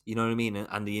almost. You know what I mean?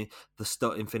 And the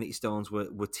Infinity Stones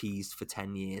were teased for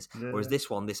 10 years. Yeah. Whereas this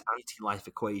one, this anti-life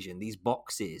equation, these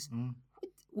boxes.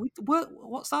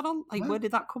 What's that on? Like, where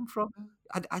did that come from?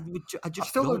 I just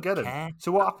still don't get care. It.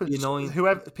 So what happens?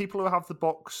 People who have the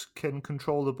box can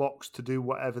control the box to do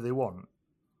whatever they want.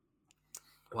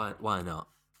 Why not?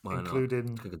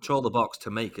 Including can control the box to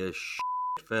make a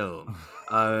film.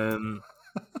 And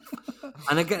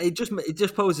again, it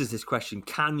just poses this question: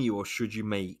 can you or should you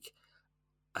make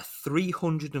a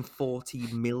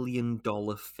 $340 million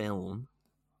film?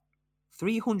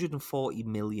 $340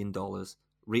 million.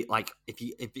 Like if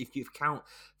you account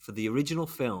for the original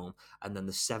film and then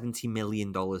the $70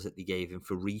 million that they gave him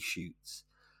for reshoots.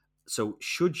 So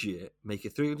should you make a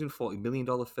 $340 million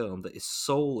film that is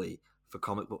solely for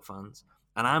comic book fans?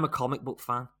 And I'm a comic book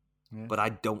fan, but I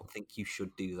don't think you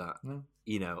should do that. No.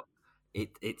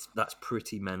 That's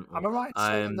pretty mental. Am I right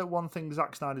saying that one thing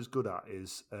Zack Snyder's good at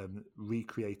is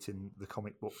recreating the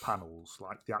comic book panels,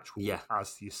 like the actual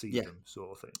as you see them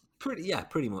sort of thing?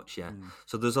 Pretty much, yeah.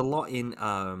 So there's a lot in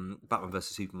Batman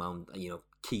vs Superman,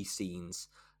 key scenes,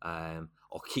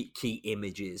 or key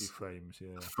images, frames,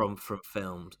 from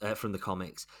films, from the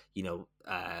comics.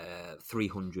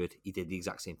 300, he did the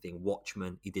exact same thing.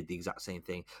 Watchmen, he did the exact same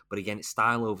thing. But again, it's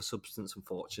style over substance,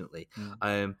 unfortunately.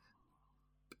 And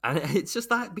it's just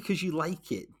that because you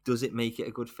like it, does it make it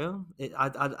a good film? It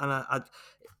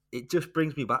just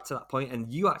brings me back to that point.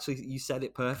 And you said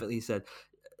it perfectly. You said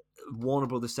Warner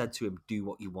Brothers said to him, "Do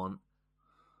what you want."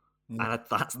 And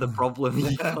that's the problem.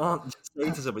 You can't just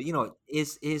say to somebody,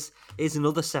 is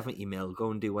another 70 mil,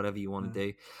 go and do whatever you want to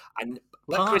do. And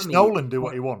let Chris Nolan do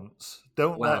what he wants.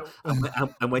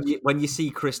 And when you see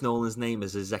Chris Nolan's name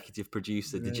as executive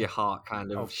producer, did your heart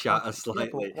kind of shatter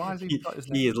slightly? Why has he got his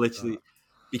name? He is literally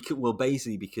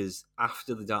because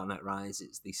after The Dark Knight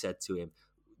Rises, they said to him,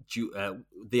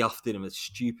 they offered him a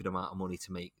stupid amount of money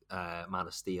to make Man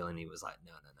of Steel, and he was like,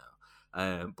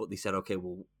 no. But they said, okay,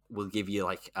 we'll give you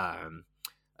like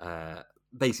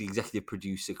basically executive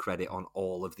producer credit on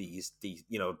all of these big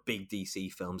DC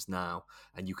films now,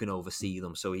 and you can oversee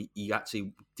them. So he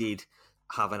actually did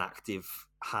have an active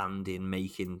hand in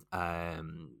making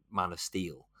Man of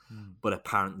Steel. but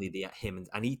apparently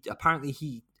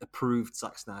he approved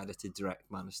Zack Snyder to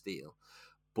direct Man of Steel,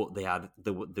 but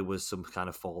there was some kind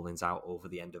of fallings out over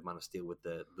the end of Man of Steel with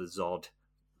the Zod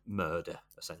murder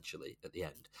essentially at the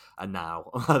end, and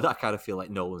now I kind of feel like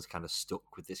Nolan's kind of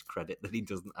stuck with this credit that he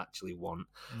doesn't actually want.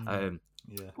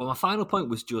 Well, my final point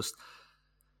was just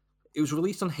it was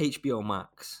released on HBO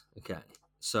Max. Okay,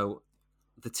 so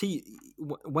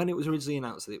when it was originally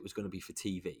announced that it was going to be for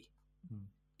TV,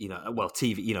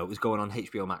 TV, it was going on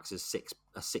HBO Max as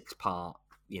a 6-part,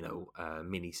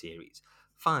 mini series.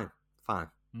 Fine,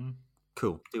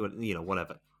 cool, do it,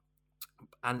 whatever.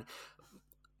 And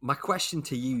my question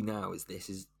to you now is this: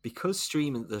 is because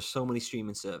there's so many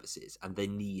streaming services and they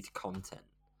need content.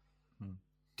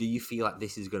 Do you feel like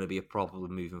this is going to be a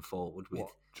problem moving forward with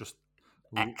just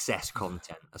excess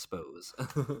content, I suppose?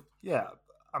 Yeah,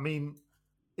 I mean,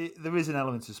 there is an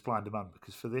element of supply and demand,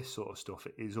 because for this sort of stuff,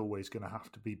 it is always going to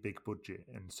have to be big budget.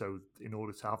 And so in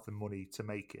order to have the money to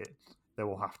make it, they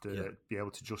will have to be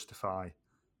able to justify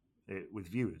it with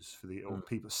viewers for or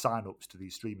people sign ups to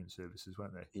these streaming services,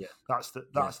 won't they? Yeah, that's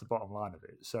the bottom line of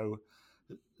it. So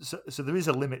there is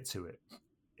a limit to it.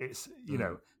 It's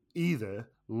either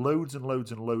loads and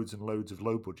loads and loads and loads of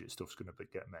low budget stuff's going to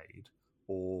get made,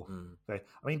 or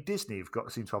Disney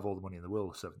seem to have all the money in the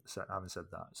world. So having said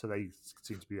that, so they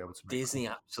seem to be able to. Disney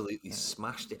absolutely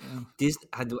smashed it. Disney,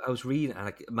 I was reading,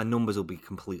 and my numbers will be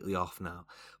completely off now,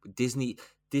 but Disney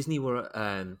were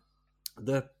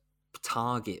the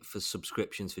target for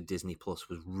subscriptions for Disney Plus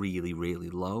was really, really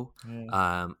low,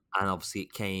 and obviously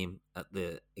it came at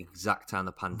the exact time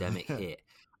the pandemic hit.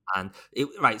 And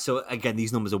so again,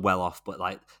 these numbers are well off, but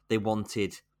like they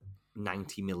wanted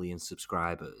 90 million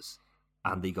subscribers,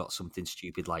 and they got something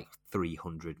stupid like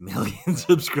 300 million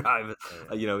subscribers.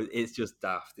 It's just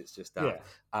daft. Yeah.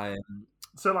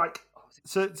 So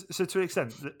to an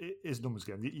extent, is numbers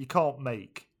game. You can't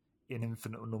make an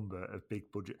infinite number of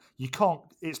big budget. You can't.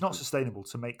 It's not sustainable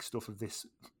to make stuff of this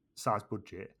size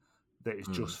budget that is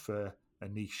just for a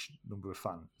niche number of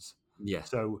fans. Yeah.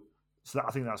 So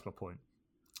I think that's my point.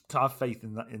 To have faith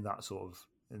in that sort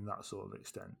of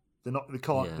extent, they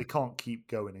can't keep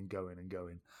going and going and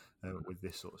going with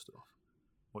this sort of stuff.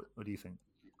 What do you think?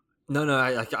 No,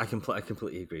 I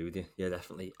completely agree with you. Yeah,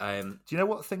 definitely. Do you know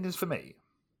what the thing is for me?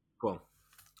 Go on.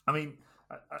 I mean,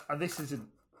 and this isn't,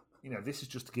 this is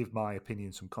just to give my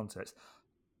opinion some context.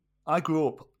 I grew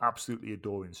up absolutely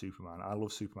adoring Superman. I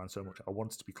love Superman so much. I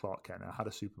wanted to be Clark Kent. I had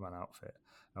a Superman outfit.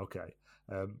 Okay.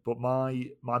 But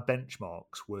my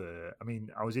benchmarks were,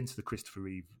 I was into the Christopher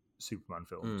Reeve Superman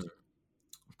films,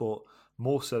 but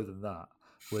more so than that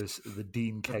was the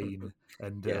Dean Cain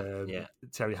and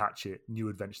Terry Hatchett New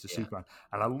Adventures of Superman.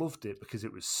 And I loved it because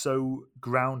it was so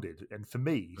grounded. And for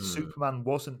me, Superman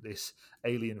wasn't this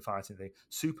alien fighting thing.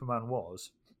 Superman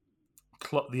was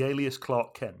the alias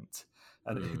Clark Kent,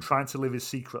 and trying to live his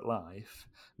secret life,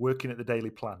 working at the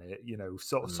Daily Planet,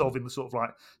 solving the sort of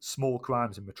like small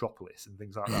crimes in Metropolis and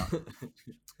things like that.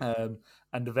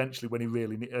 And eventually,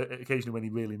 occasionally when he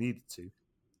really needed to,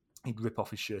 he'd rip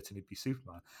off his shirt and he'd be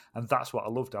Superman. And that's what I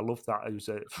loved. I loved that. It was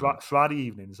Friday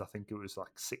evenings. I think it was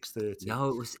like 6:30.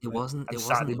 No, it wasn't. It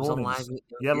Saturday wasn't. mornings.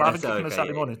 Live and Kicking on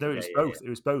Saturday mornings. No, it was both. It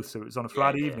was both. So it was on a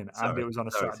Friday evening and it was on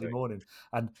a Saturday morning.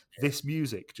 And this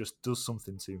music just does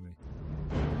something to me.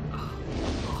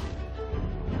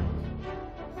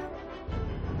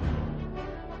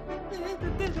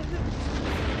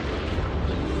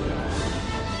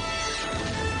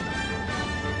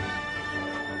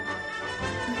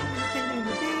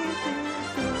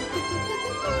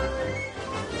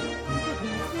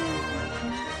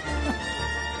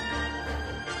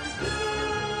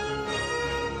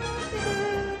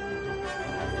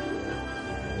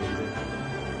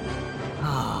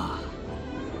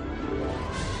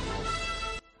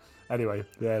 Anyway,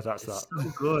 that's that. So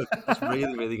good. It's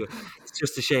really, really good. It's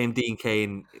just a shame Dean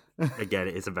Cain, again,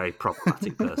 is a very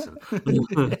problematic person.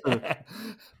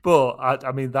 But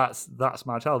that's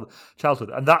my childhood,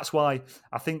 and that's why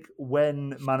I think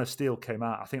when Man of Steel came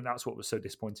out, I think that's what was so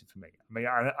disappointing for me.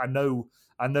 I know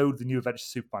the New Adventures of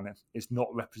Superman is not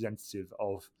representative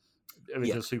of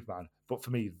original Superman, but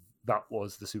for me, that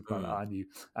was the Superman that I knew,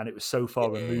 and it was so far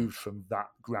removed from that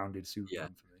grounded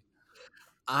Superman for me.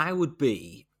 I would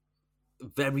be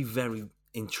very, very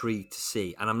intrigued to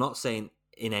see, and I'm not saying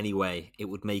in any way it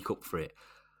would make up for it.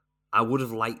 I would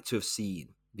have liked to have seen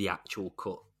the actual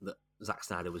cut that Zack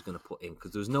Snyder was going to put in, because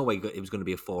there was no way it was going to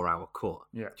be a 4-hour cut.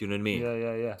 Yeah. Do you know what I mean?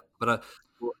 Yeah. But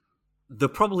there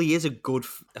probably is a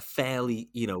fairly,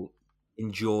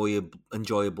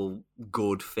 enjoyable,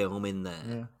 good film in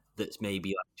there that's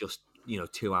maybe like just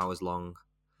 2 hours long.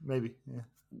 Maybe, yeah.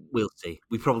 We'll see.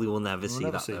 We probably will never see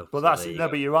that, though. But that's no.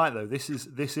 But you're right, though. This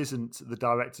isn't the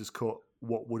director's cut.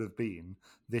 What would have been.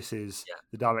 This is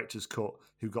the director's cut,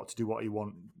 who got to do what he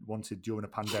wanted during a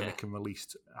pandemic and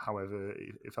released however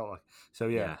it felt like. So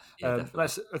we've had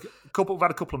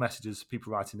a couple of messages,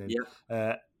 people writing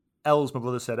in. Els, my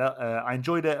brother, said, I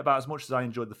enjoyed it about as much as I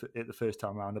enjoyed it the first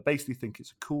time around. I basically think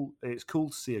it's cool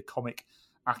to see a comic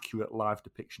accurate live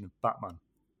depiction of Batman.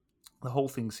 The whole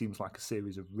thing seems like a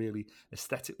series of really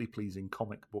aesthetically pleasing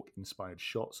comic book inspired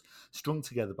shots, strung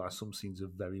together by some scenes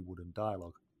of very wooden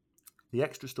dialogue. The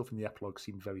extra stuff in the epilogue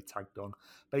seemed very tagged on,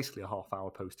 basically a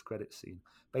half-hour post-credit scene.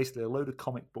 Basically, a load of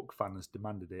comic book fans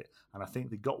demanded it, and I think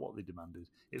they got what they demanded.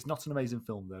 It's not an amazing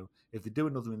film, though. If they do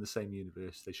another in the same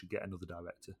universe, they should get another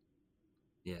director.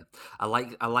 Yeah, I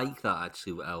like that,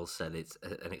 actually, what Elle said. It's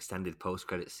an extended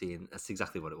post-credit scene. That's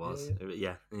exactly what it was.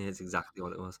 Yeah, it's exactly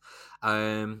what it was.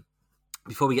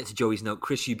 Before we get to Joey's note,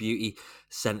 Chris U Beauty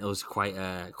sent us quite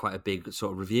a big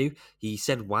sort of review. He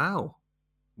said, wow.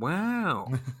 I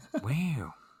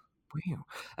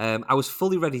was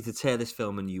fully ready to tear this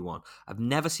film a new one. I've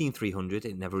never seen 300.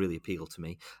 It never really appealed to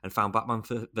me, and found Batman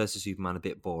vs Superman a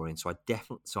bit boring. So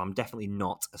I'm definitely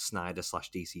not a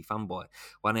Snyder/DC fanboy.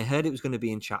 When I heard it was going to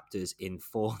be in chapters in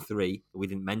 4:3, we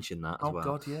didn't mention that as well. Oh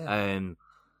God, yeah. And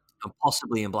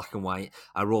possibly in black and white,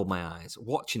 I rolled my eyes.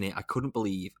 Watching it, I couldn't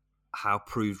believe how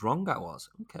proved wrong I was.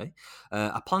 Okay.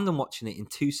 I planned on watching it in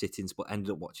 2 sittings, but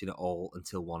ended up watching it all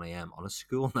until 1 a.m. on a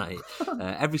school night.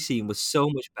 Every scene was so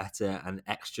much better, and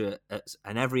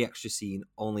every extra scene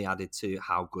only added to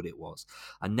how good it was.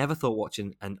 I never thought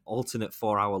watching an alternate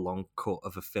 4-hour-long cut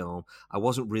of a film I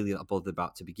wasn't really that bothered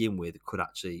about to begin with could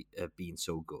actually have been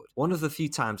so good. One of the few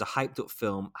times a hyped-up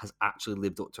film has actually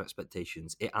lived up to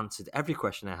expectations. It answered every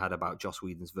question I had about Joss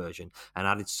Whedon's version and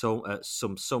added so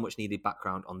much needed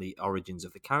background on the origins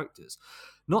of the characters.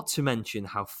 Not to mention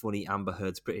how funny Amber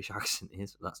Heard's British accent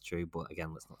is. That's true, but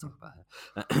again, let's not talk about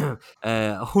her.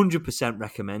 100%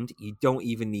 recommend. You don't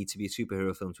even need to be a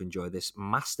superhero film to enjoy this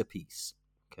masterpiece.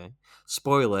 Okay.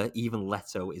 Spoiler, even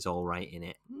Leto is all right in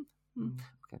it.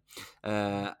 Okay.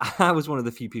 I was one of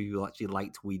the few people who actually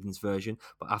liked Whedon's version,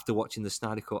 but after watching the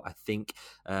Snyder Cut, I think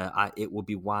it would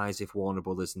be wise if Warner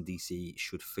Brothers and DC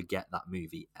should forget that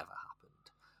movie ever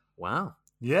happened. Wow.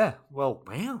 Yeah, well,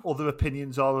 other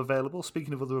opinions are available.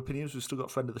 Speaking of other opinions, we've still got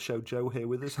a friend of the show, Joe, here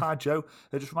with us. Hi, Joe.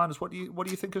 Just remind us, what do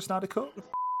you think of Snyder Cut?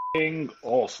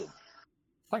 Awesome.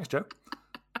 Thanks, Joe.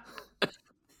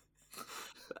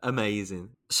 Amazing.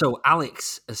 So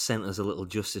Alex has sent us a little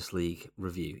Justice League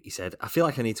review. He said, I feel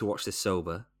like I need to watch this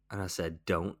sober. And I said,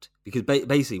 don't. Because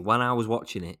basically, when I was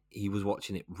watching it, he was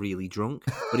watching it really drunk.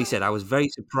 But he said, I was very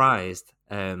surprised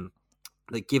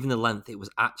that given the length, it was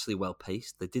actually well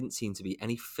paced. There didn't seem to be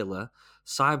any filler.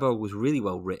 Cyborg was really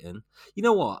well written. You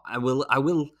know what? I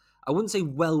wouldn't say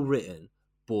well written,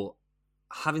 but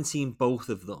having seen both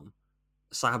of them,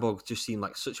 Cyborg just seemed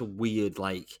like such a weird,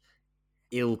 like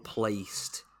ill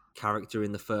placed character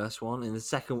in the first one. In the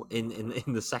second,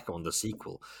 in the second one, the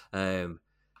sequel, I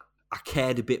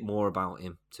cared a bit more about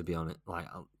him, to be honest. Like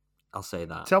I'll say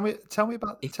that. Tell me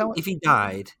about if he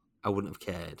died, I wouldn't have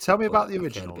cared. Tell me about the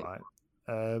original, right?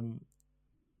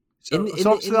 Did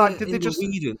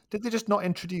they just not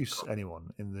introduce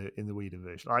anyone in the Whedon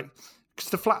version? Like,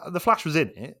 because the Flash was in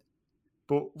it,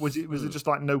 but was it just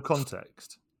like no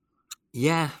context?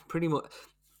 Yeah, pretty much.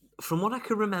 From what I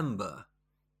can remember,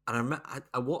 and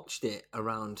I watched it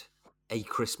around a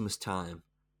Christmas time,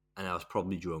 and I was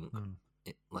probably drunk.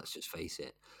 Let's just face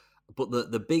it. But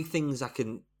the big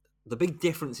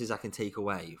differences I can take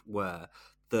away were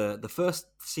the first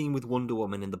scene with Wonder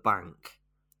Woman in the bank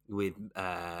with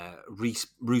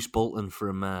Roose Bolton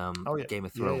from Game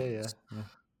of Thrones. Yeah.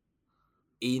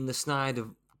 In the Snyder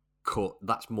Cut,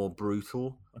 that's more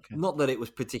brutal. Okay. Not that it was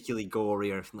particularly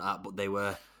gory or anything like that, but they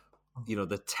were,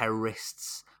 the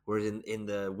terrorists. Whereas in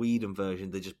the Whedon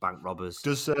version, they're just bank robbers.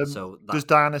 Does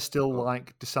Diana still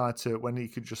decide to, when he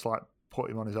could just like put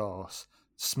him on his arse,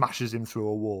 smashes him through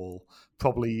a wall?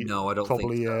 Probably. No, I don't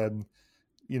think so.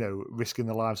 Risking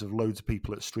the lives of loads of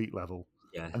people at street level.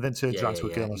 Yeah. And then turns around to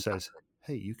a girl and says,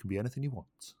 hey, you can be anything you want.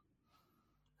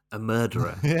 A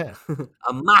murderer. Yeah.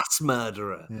 A mass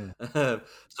murderer. Yeah.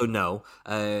 So no.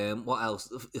 What else?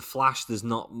 The Flash, there's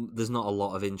not a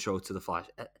lot of intro to the Flash.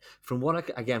 From what I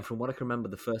can remember,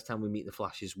 the first time we meet the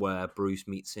Flash is where Bruce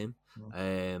meets him.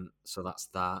 So that's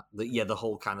that. The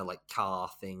whole kind of like car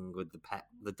thing with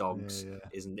the dogs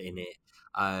isn't in it.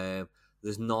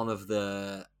 There's none of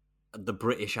the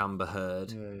British Amber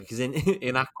Heard, because in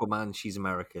Aquaman she's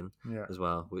American as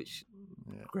well, which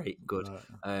great, good. Right.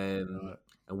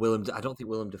 And I don't think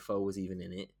Willem Dafoe was even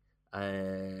in it.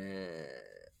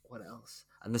 what else?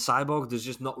 And the Cyborg, there's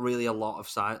just not really a lot of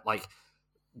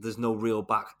there's no real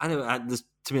I know,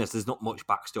 to be honest, there's not much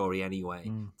backstory anyway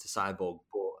to Cyborg,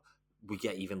 but we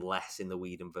get even less in the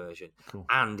Whedon version. Cool.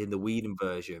 And in the Whedon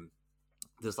version,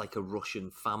 there's like a Russian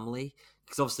family,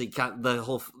 because obviously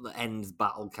the end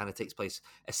battle kind of takes place.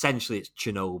 Essentially, it's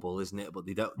Chernobyl, isn't it? But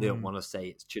they don't want to say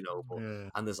it's Chernobyl. Yeah.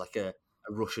 And there's like a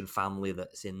Russian family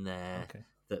that's in there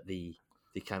that they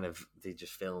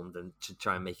just filmed and to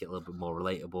try and make it a little bit more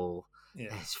relatable.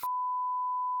 Yeah.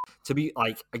 To be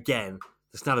like, again,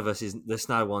 the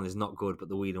Snyder one is not good, but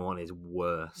the Whedon one is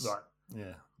worse. Right.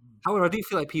 Yeah. However, I do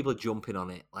feel like people are jumping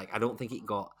on it. Like, I don't think it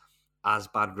got as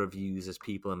bad reviews as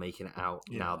people are making it out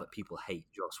now that people hate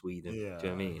Joss Whedon. Yeah, do you know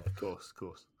what I mean? Of course.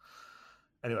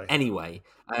 Anyway,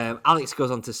 Alex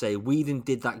goes on to say, Whedon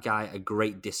did that guy a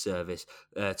great disservice,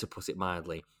 to put it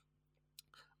mildly.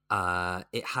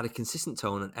 It had a consistent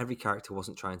tone and every character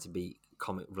wasn't trying to be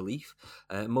comic relief.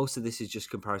 Most of this is just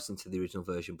comparison to the original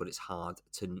version, but it's hard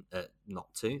to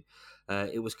not to.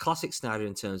 It was classic Snyder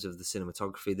in terms of the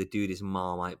cinematography. The dude is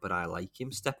Marmite, but I like him.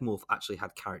 Steppenwolf actually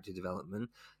had character development.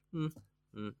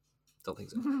 Don't think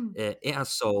so. It has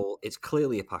soul. It's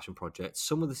clearly a passion project.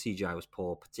 Some of the CGI was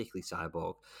poor, particularly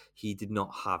Cyborg. He did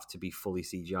not have to be fully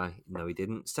CGI. No, he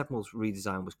didn't. Steppenwolf's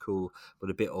redesign was cool, but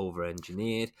a bit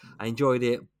over-engineered. I enjoyed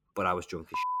it, but I was drunk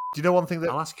as shit. Do you know one thing that...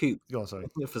 I'll ask Coop sorry.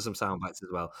 for some sound bites as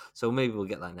well. So maybe we'll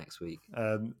get that next week.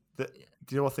 Do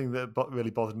you know one thing that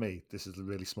really bothered me? This is a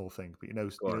really small thing, but you know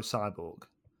Cyborg?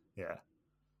 Yeah.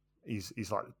 He's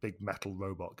like a big metal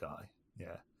robot guy.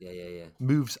 Yeah.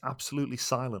 Moves absolutely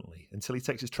silently until he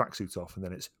takes his tracksuit off, and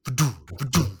then it's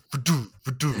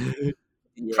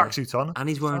tracksuit on. And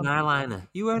he's wearing eyeliner.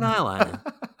 You wear an eyeliner?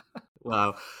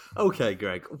 Wow. Okay,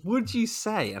 Greg. Would you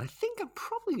say, and I think I'm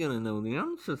probably going to know the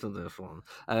answer to this one,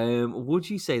 would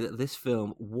you say that this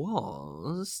film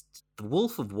was The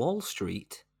Wolf of Wall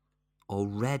Street or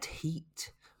Red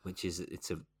Heat? Red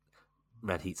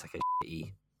Heat's like a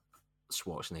shitty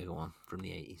Schwarzenegger one from the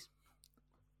 80s.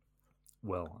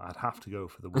 Well, I'd have to go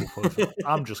for The Wolf of...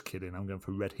 I'm just kidding. I'm going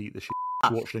for Red Heat, the shit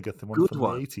Schwarzenegger one from the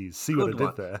 80s. See what I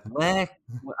did there?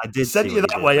 I did send you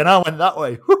that way, and I went that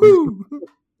way. Woohoo!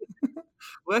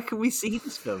 Where can we see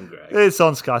this film, Greg? It's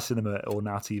on Sky Cinema or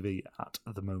Now TV at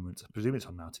the moment. I presume it's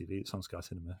on Now TV. It's on Sky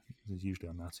Cinema. It's usually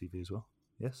on Now TV as well.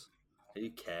 Yes? Who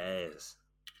cares?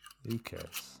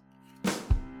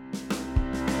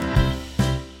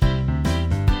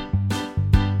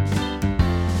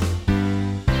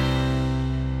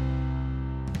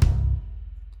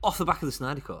 Off the back of the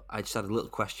Snyder Cut, I just had a little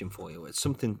question for you. It's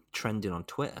something trending on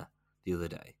Twitter the other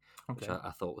day, which I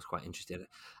thought was quite interesting.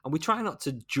 And we try not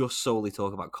to just solely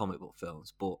talk about comic book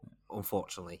films, but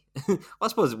unfortunately, I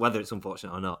suppose whether it's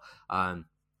unfortunate or not,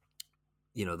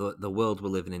 the world we're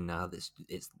living in now,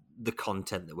 it's the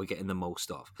content that we're getting the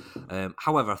most of.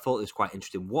 However, I thought it was quite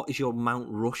interesting. What is your Mount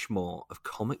Rushmore of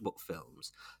comic book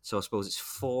films? So I suppose it's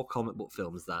 4 comic book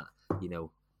films that,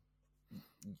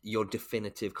 your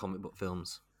definitive comic book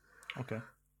films. Okay.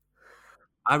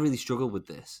 I really struggle with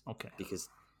this. Okay. Because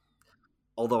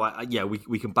although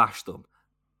we can bash them,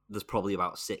 there's probably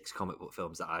about 6 comic book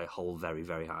films that I hold very,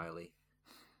 very highly.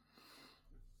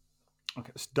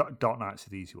 Okay, so Dark Knight's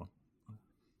the easy one.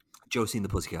 Josie and the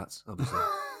Pussycats, obviously.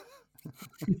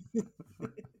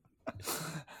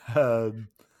 Do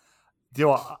you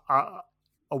know what?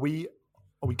 Are we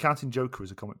counting Joker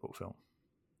as a comic book film?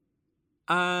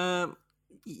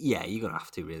 Yeah, you're gonna have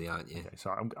to, really, aren't you? Okay,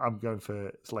 so I'm going for,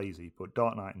 it's lazy, but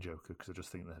Dark Knight and Joker, because I just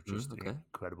think they're just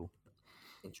incredible.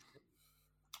 Interesting.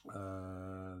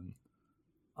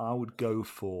 I would go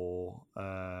for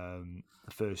the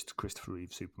first Christopher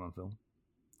Reeve Superman film,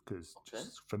 because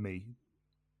for me,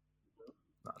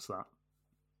 that's that.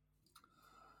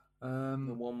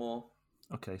 One more.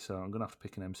 Okay, so I'm gonna have to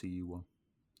pick an MCU one.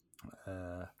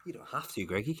 You don't have to,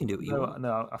 Greg. You can do what you want.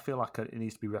 No, I feel like it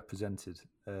needs to be represented.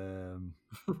 And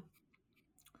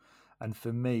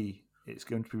for me, it's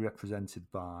going to be represented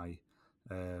by,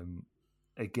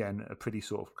 again, a pretty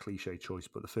sort of cliche choice,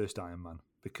 but the first Iron Man,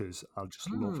 because I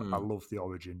love the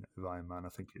origin of Iron Man. I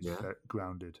think it's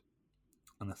grounded.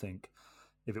 And I think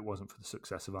if it wasn't for the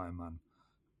success of Iron Man,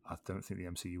 I don't think the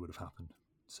MCU would have happened.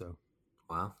 So,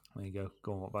 wow. There you go.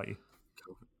 Go on, what about you?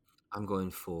 Cool. I'm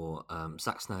going for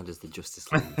Zack Snyder's The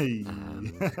Justice League,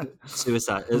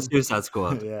 Suicide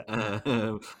Squad.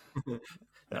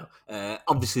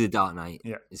 Obviously, The Dark Knight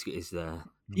is there.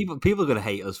 People are going to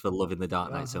hate us for loving The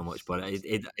Dark Knight so much, but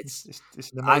it's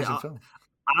an amazing film.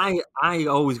 I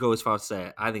always go as far as to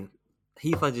say I think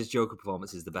Heath Ledger's Joker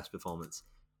performance is the best performance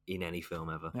in any film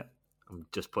ever. Yeah. I'm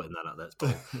just putting that out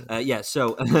there.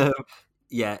 So,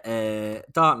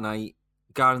 Dark Knight,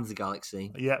 Guardians of the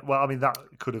Galaxy. Yeah, well, I mean, that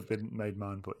could have been made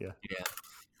mine, but yeah.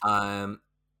 Yeah.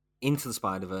 Into the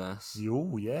Spider-Verse.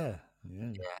 Oh, yeah.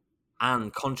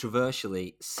 And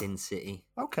controversially, Sin City.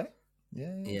 Okay.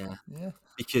 Yeah.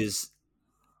 Because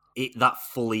that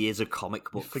fully is a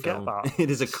comic book film. About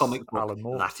it is a comic book. Alan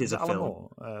Moore. That is a Alan film.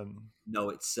 Moore? No,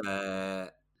 it's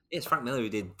Frank Miller who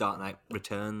did Dark Knight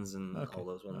Returns and all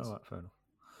those ones. All right, fair enough.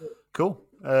 Cool.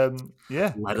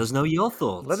 Yeah. Let us know your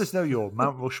thoughts. Let us know your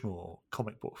Mount Rushmore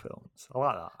comic book films. I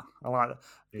like that.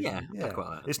 Yeah. I quite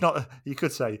like that. It's not. You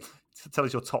could say, tell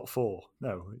us your top 4.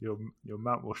 No, your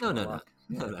Mount Rushmore. No.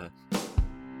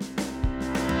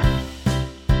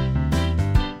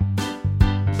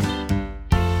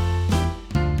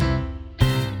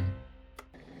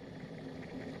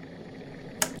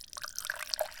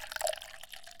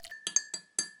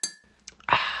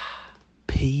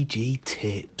 PG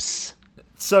tips.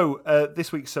 So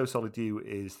this week's So Solid You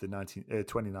is the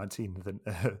 2019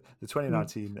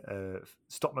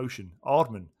 stop motion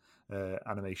Aardman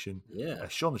animation,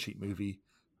 Shaun the Sheep movie,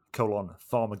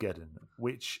 Farmageddon,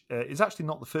 which is actually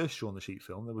not the first Shaun the Sheep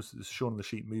film. There was the Shaun the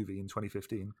Sheep movie in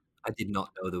 2015. I did not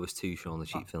know there was 2 Shaun the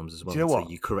Sheep films as well. Do you know what?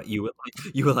 You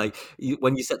were like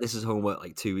when you set this as homework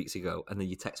like 2 weeks ago, and then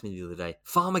you text me the other day,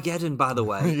 Farmageddon, by the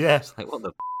way. Yes. Like, what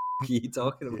the are you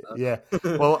talking about? Yeah.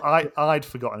 Well, I'd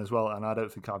forgotten as well, and I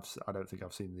don't think I've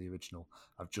seen the original.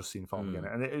 I've just seen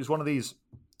Farmageddon, and it was one of these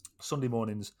Sunday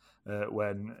mornings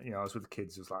when I was with the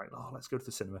kids. It was like, oh, let's go to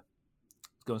the cinema.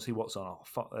 Let's go and see what's on.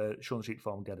 Shaun the Sheep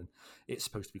Farmageddon. It's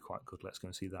supposed to be quite good. Let's go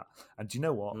and see that. And do you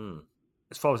know what?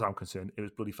 As far as I'm concerned, it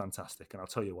was bloody fantastic, and I'll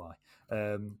tell you why.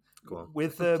 Go on.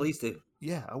 Please do.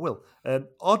 Yeah, I will.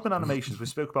 Aardman Animations. We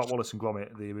spoke about Wallace and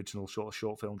Gromit, the original short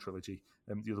film trilogy,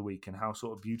 the other week, and how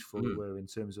sort of beautiful they were in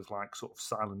terms of like sort of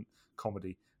silent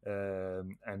comedy,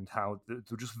 and how they're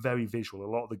just very visual. A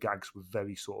lot of the gags were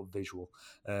very sort of visual,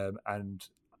 and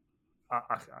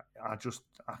I can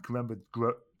remember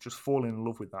just falling in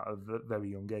love with that at a very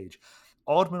young age.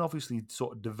 Aardman obviously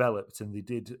sort of developed, and they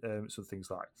did some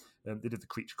things like they did the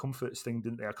Creature Comforts thing,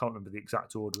 didn't they? I can't remember the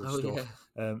exact order of stuff.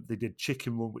 Yeah. They did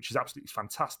Chicken Run, which is absolutely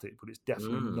fantastic, but it's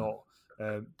definitely not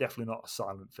a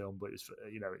silent film. But it's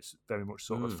it's very much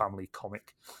sort of a family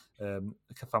comic, a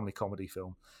family comedy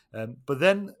film. But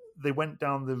then they went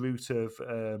down the route of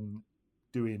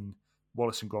doing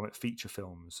Wallace and Gromit feature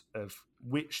films,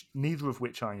 neither of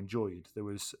which I enjoyed. There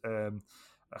was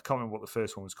I can't remember what the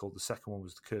first one was called. The second one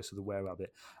was The Curse of the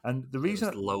Were-Rabbit. And the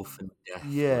reason Loaf and Death,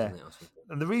 yeah,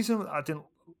 and the reason I didn't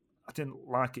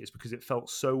like it is because it felt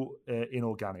so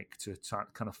inorganic to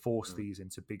kind of force these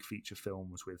into big feature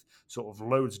films with sort of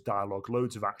loads of dialogue,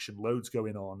 loads of action, loads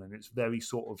going on, and it's very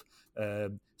sort of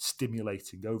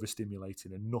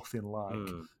overstimulating, and nothing like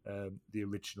the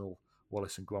original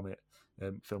Wallace and Gromit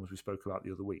films we spoke about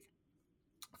the other week.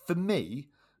 For me,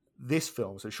 this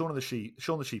film, so Shaun the Sheep,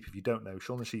 if you don't know,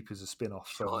 Shaun the Sheep is a spin-off.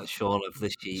 Shaun of the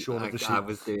Sheep. I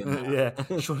was doing that.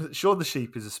 Yeah. Shaun the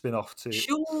Sheep is a spin-off to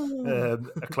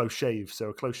A Close Shave. So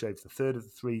A Close Shave is the third of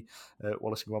the 3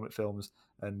 Wallace and Gromit films,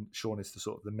 and Shaun is the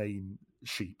sort of the main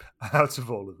sheep out of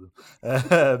all of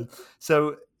them.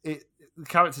 So the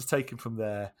character's taken from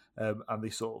there, and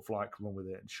they sort of like run with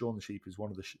it. And Shaun the Sheep is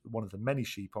one of the many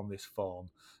sheep on this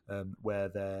farm, where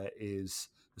there is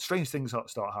strange things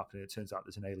start happening. It turns out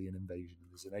there's an alien invasion.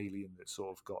 There's an alien that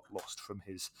sort of got lost from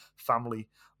his family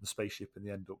on the spaceship, and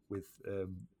they end up with the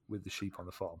sheep on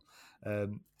the farm.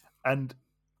 And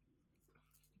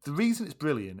the reason it's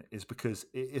brilliant is because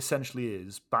it essentially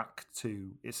is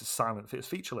it's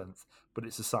feature length, but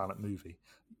it's a silent movie.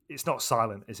 It's not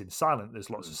silent as in silent. There's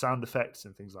lots of sound effects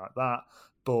and things like that,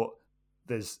 but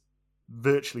there's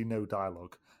virtually no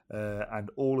dialogue.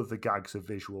 And all of the gags are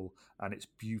visual, and it's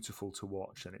beautiful to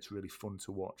watch, and it's really fun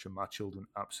to watch, and my children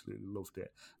absolutely loved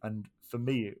it. And for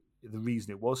me, the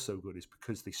reason it was so good is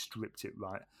because they stripped it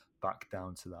right back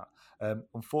down to that.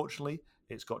 Unfortunately,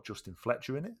 it's got Justin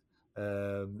Fletcher in it,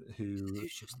 who's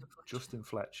Justin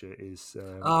Fletcher is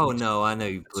oh no, I know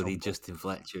who bloody Justin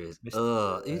Fletcher is.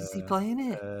 Who's he playing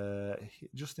it?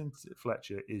 Justin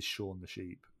Fletcher is Shaun the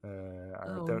Sheep.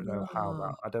 I don't know how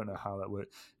that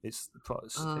works. It's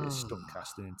stunt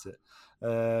casting, isn't it?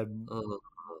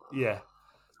 Yeah,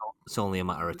 it's only a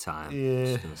matter of time.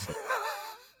 Yeah.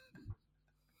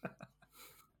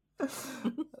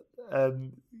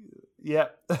 Yeah.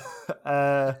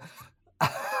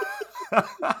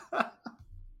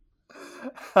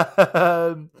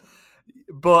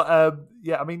 But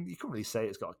yeah, I mean, you can't really say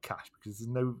it's got a cast because there's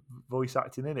no voice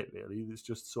acting in it really. There's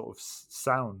just sort of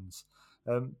sounds.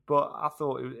 But I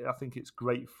think it's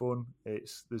great fun.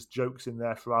 There's jokes in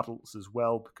there for adults as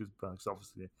well because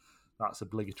obviously that's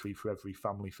obligatory for every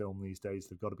family film these days.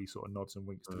 They've got to be sort of nods and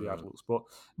winks to the adults, but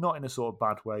not in a sort of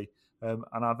bad way. And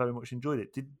I very much enjoyed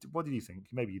it. What did you think?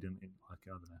 Maybe you didn't like it,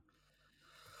 I don't know.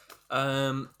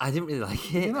 I didn't really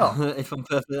like it. You know? If I'm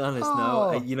perfectly honest,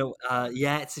 no.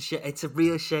 It's a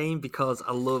real shame because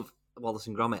I love Wallace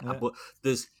and Gromit, but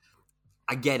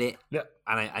I get it, and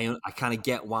I kind of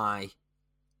get why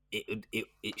it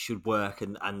should work,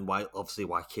 and why obviously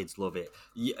why kids love it.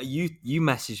 You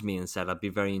messaged me and said I'd be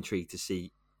very intrigued to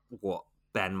see what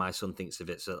Ben, my son, thinks of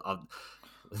it. So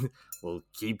we'll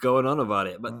keep going on about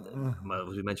it. But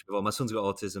as we mentioned before, my son's got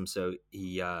autism, so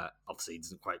he obviously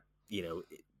doesn't quite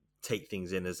take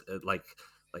things in as like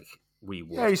we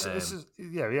would. Yeah,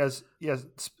 he has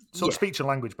sort of speech and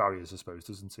language barriers, I suppose,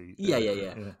 doesn't he?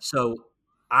 Yeah. So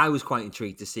I was quite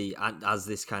intrigued to see, and as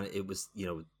this kind of, it was,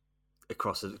 it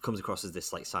comes across as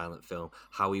this like silent film,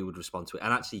 how he would respond to it,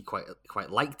 and actually quite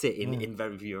liked it in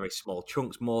very, very small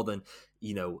chunks, more than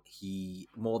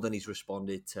he's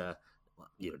responded to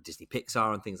Disney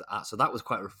Pixar and things like that. So that was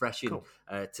quite refreshing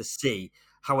to see.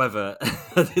 However,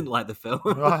 I didn't like the film.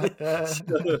 Right.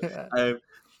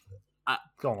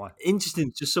 Go on.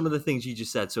 Interesting, just some of the things you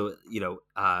just said. So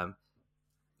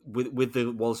with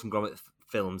the Wallace and Gromit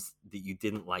films that you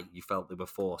didn't like, you felt they were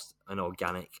forced and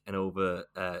organic and over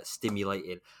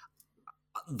stimulated.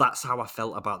 That's how I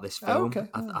felt about this film.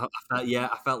 I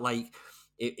felt like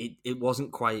it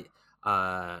wasn't quite.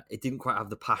 It didn't quite have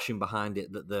the passion behind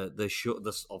it that the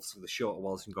shorter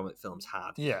Wallace and Gromit films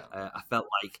had. I felt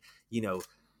like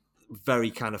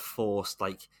very kind of forced,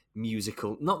 like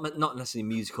musical, not necessarily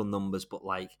musical numbers, but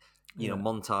like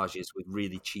montages with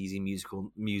really cheesy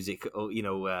music or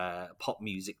pop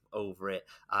music over it.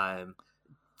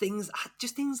 Things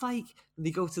like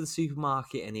they go to the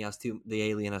supermarket and the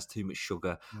alien has too much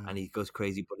sugar and he goes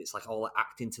crazy, but it's like all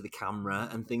acting to the camera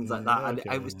and things like that. And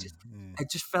I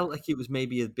just felt like it was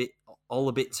maybe a bit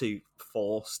too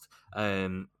forced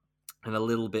and a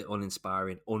little bit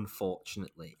uninspiring,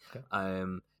 unfortunately.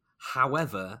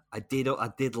 However, I did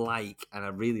like, and I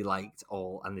really liked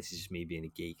all, and this is just me being a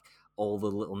geek, all the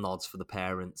little nods for the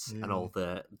parents and all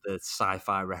the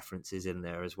sci-fi references in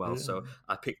there as well. So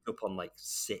I picked up on like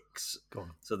 6.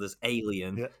 So there's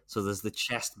Alien. So there's the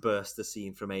chest burster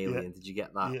scene from Alien. Did you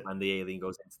get that? And the alien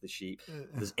goes into the sheep.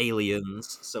 There's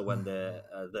Aliens. So when the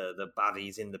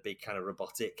baddies in the big kind of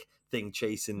robotic thing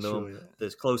chasing them.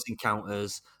 There's Close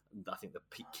Encounters. I think the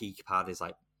key pad is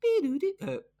like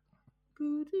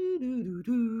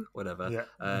whatever.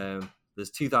 There's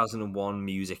 2001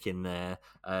 music in there.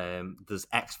 There's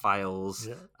X-Files.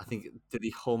 I think, did he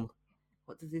hum?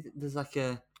 What did he? There's like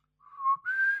a.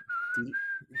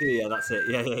 Yeah, that's it.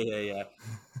 Yeah.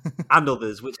 And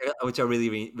others, which I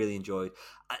really, really enjoyed.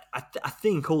 I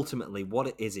think ultimately what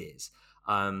it is,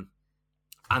 and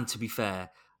to be fair,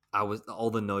 I was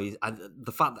all the noise and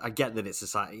the fact that I get that it's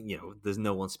there's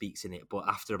no one speaks in it, but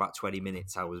after about 20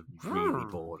 minutes, I was really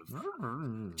bored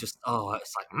of just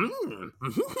it's like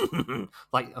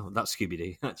like that's Scooby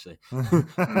Doo actually,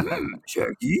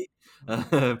 Shaggy.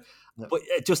 But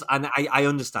just and I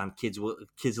understand kids will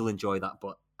enjoy that,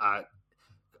 but I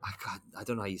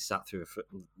don't know how you sat through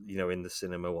in the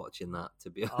cinema watching that, to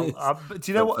be honest.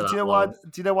 Do you know what? Do you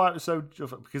know why it was so?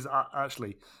 Because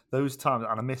actually, those times,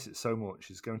 and I miss it so much,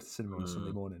 is going to the cinema on a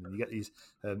Sunday morning, and you get these.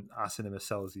 Our cinema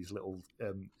sells these little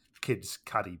kids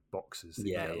caddy boxes.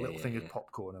 A little thing of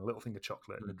popcorn, and a little thing of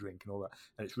chocolate, and a drink, and all that,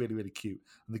 and it's really, really cute.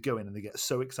 And they go in and they get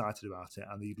so excited about it,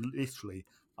 and they literally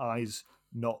eyes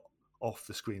not off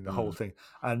the screen, the whole thing.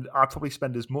 And I probably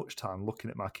spend as much time looking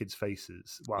at my kids'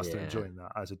 faces whilst they're enjoying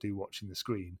that as I do watching the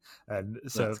screen. And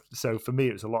so for me,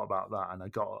 it was a lot about that, and I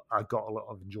got a lot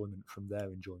of enjoyment from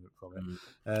their enjoyment from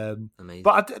it. Amazing.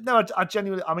 But I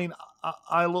genuinely, I mean,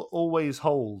 I'll always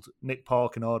hold Nick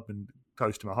Park and Aardman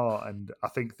close to my heart, and I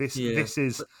think this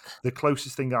is the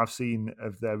closest thing I've seen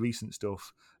of their recent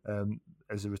stuff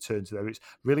as a return to there. It's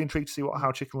really intrigued to see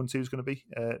how Chicken Run 2 is going to be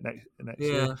next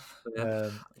year.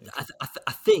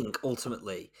 I think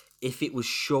ultimately, if it was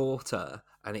shorter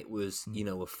and it was a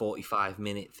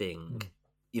 45-minute thing,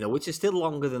 which is still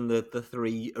longer than the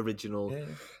 3 original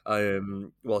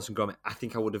Wallace and Gromit, I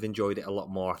think I would have enjoyed it a lot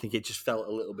more. I think it just felt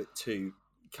a little bit too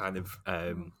kind of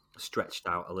stretched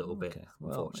out a little bit.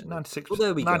 Well,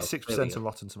 96% of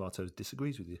Rotten Tomatoes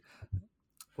disagrees with you.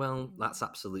 Well, that's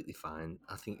absolutely fine.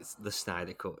 I think the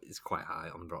Snyder Cut is quite high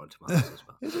on Rotten Tomatoes as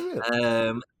well. Is it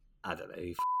really? I don't know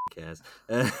who cares?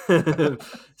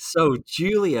 So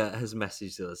Julia has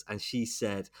messaged us, and she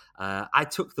said, "I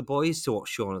took the boys to watch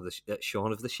Shaun of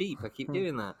the Sheep. I keep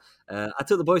doing that. I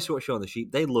took the boys to watch Shaun of the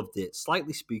Sheep. They loved it.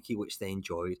 Slightly spooky, which they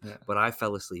enjoyed, but I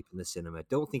fell asleep in the cinema.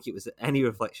 Don't think it was any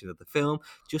reflection of the film,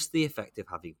 just the effect of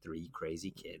having 3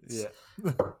 crazy kids."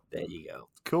 Yeah, there you go.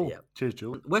 Cool. Yeah. Cheers,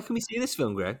 Jules. Where can we see this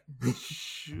film, Greg?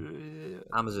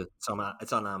 Amazon.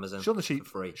 It's on Amazon. Shaun the Sheep.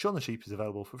 For free. Shaun the Sheep is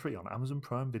available for free on Amazon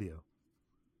Prime Video.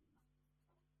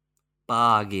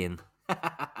 Bargain.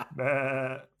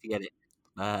 Forget it.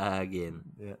 Bargain.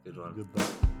 Yeah. Good one. Good one.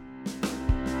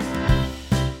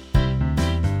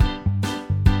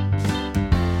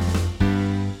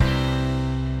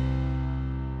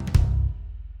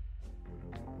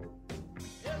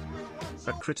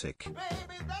 A critic.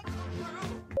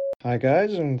 Hi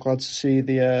guys, I'm glad to see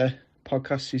the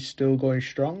podcast is still going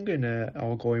strong and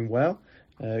all going well.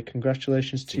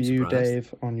 Congratulations to you,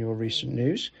 Dave, on your recent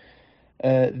news.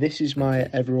 This is my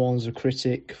Everyone's a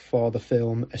Critic for the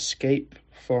film Escape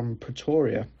from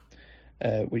Pretoria,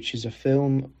 which is a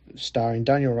film starring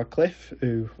Daniel Radcliffe,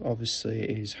 who obviously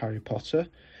is Harry Potter.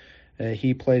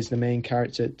 He plays the main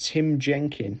character, Tim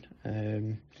Jenkin.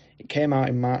 It came out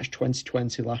in March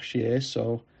 2020 last year,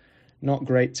 so not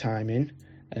great timing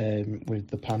with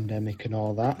the pandemic and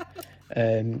all that.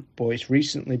 But it's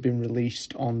recently been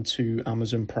released onto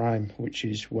Amazon Prime, which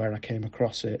is where I came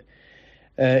across it.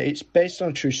 It's based on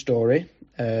a true story.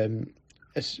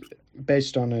 It's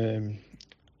based on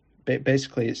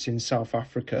basically it's in South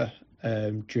Africa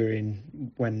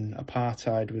during when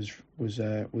apartheid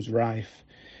was rife,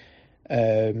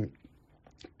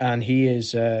 and he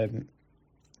is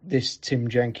this Tim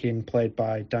Jenkin, played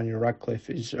by Daniel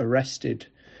Radcliffe, is arrested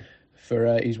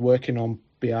for he's working on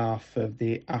behalf of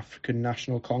the African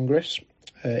National Congress.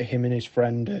 Him and his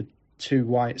friend are 2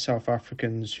 white South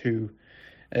Africans who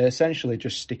are essentially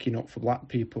just sticking up for black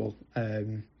people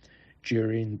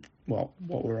during what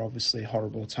were obviously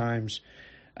horrible times.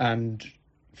 And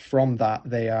from that,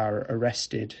 they are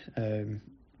arrested.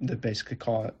 They're basically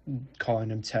calling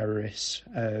them terrorists.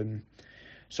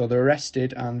 So they're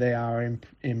arrested and they are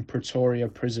in Pretoria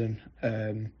prison.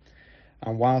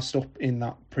 And whilst up in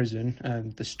that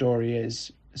prison, the story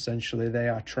is essentially they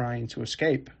are trying to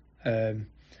escape. I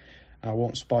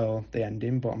won't spoil the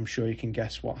ending, but I'm sure you can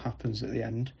guess what happens at the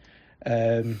end.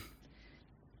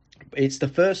 It's the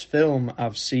first film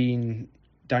I've seen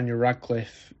Daniel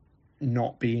Radcliffe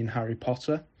not being Harry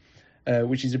Potter,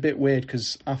 which is a bit weird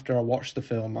because after I watched the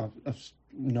film, I've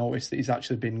noticed that he's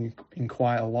actually been in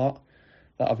quite a lot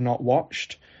that I've not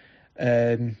watched.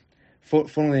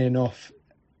 Funnily enough,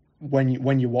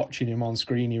 when you're watching him on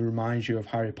screen, he reminds you of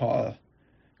Harry Potter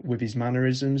with his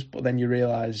mannerisms, but then you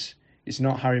realise it's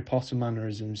not Harry Potter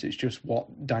mannerisms, it's just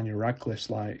what Daniel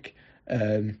Radcliffe's like.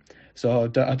 So I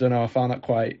don't know, I found that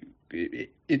quite...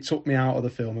 It took me out of the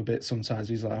film a bit sometimes.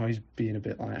 He's like, he's being a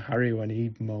bit like Harry when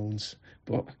he moans,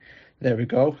 but there we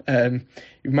go. It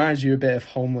reminds you a bit of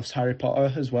homeless Harry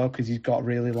Potter as well, because he's got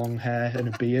really long hair and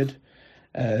a beard.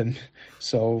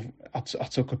 So I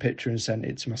took a picture and sent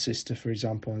it to my sister, for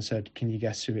example, and said, can you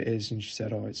guess who it is? And she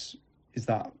said, is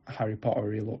that Harry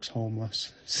Potter? He looks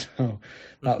homeless. So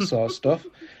that sort of stuff.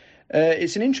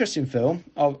 It's an interesting film.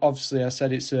 Obviously, I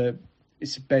said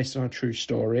it's based on a true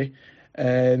story.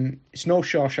 It's no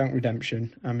Shawshank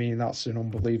Redemption. I mean, that's an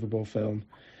unbelievable film.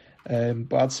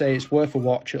 But I'd say it's worth a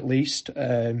watch at least.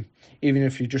 Even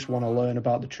if you just want to learn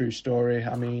about the true story.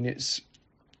 I mean, it's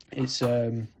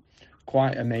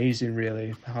quite amazing,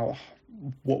 really, how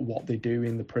what they do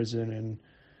in the prison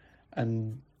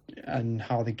and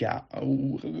how they get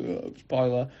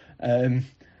spoiler.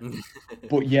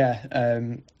 But yeah,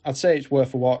 I'd say it's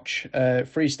worth a watch.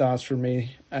 3 stars from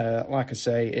me. Like I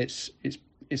say,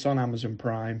 it's on Amazon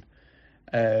Prime.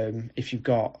 If you've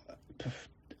got,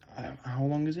 how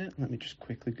long is it? Let me just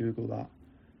quickly Google that.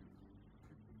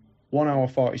 1 hour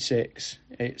 46.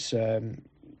 It's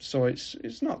so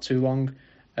it's not too long.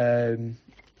 And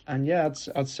yeah,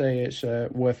 I'd say it's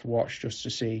worth a watch just to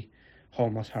see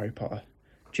homeless Harry Potter.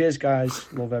 Cheers,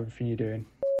 guys. Love everything you're doing.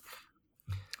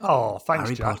 Oh,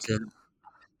 thanks, Jack.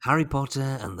 Harry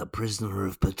Potter and the Prisoner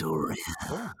of Pretoria.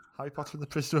 Oh, Harry Potter and the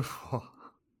Prisoner of what?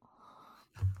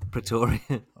 Pretoria.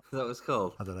 Is that what it's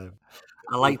called? I don't know.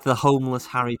 I liked the homeless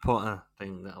Harry Potter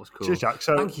thing. That was cool. Cheers, Jack.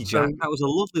 Thank you, Jack. That was a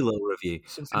lovely little review.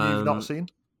 Something you've not seen?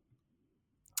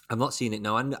 I've not seen it.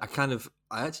 No, I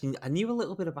knew a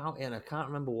little bit about it, and I can't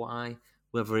remember why.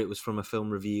 Whether it was from a film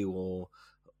review or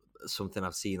something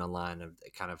I've seen online, of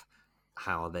kind of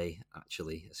how they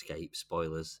actually escape.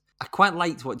 Spoilers. I quite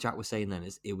liked what Jack was saying. Then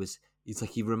it's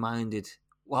like he reminded,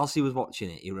 whilst he was watching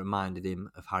it, he reminded him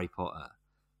of Harry Potter,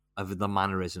 of the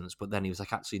mannerisms, but then he was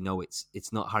like, actually, no, it's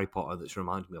not Harry Potter that's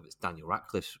reminding me of, it's Daniel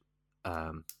Radcliffe's,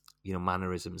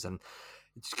 mannerisms. And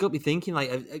it just got me thinking, like,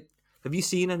 have you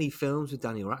seen any films with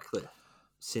Daniel Radcliffe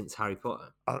since Harry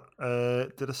Potter?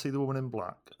 Did I see The Woman in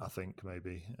Black? I think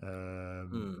maybe a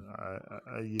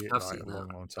year, I've seen that.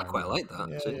 long time. I quite like that.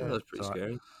 Yeah, that was pretty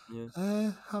scary.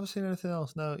 Yeah. Haven't seen anything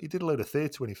else. No, he did a load of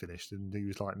theatre when he finished, and he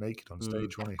was like naked on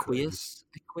stage. Aquarius,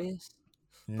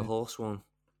 the horse one.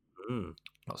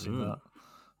 Not seen that.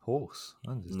 Horse.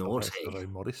 Naughty. Very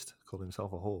modest. Called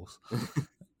himself a horse.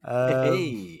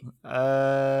 Hey.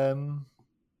 No.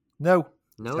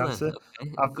 No, answer.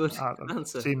 Okay. I've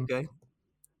answer. Seen, okay.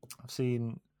 I've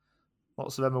seen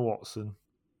lots of Emma Watson,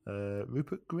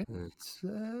 Rupert Grint.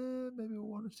 Maybe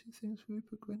one or two things for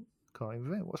Rupert Grint. Can't even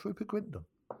remember. What's Rupert Grint done?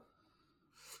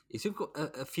 He's got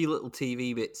a few little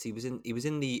TV bits. He was in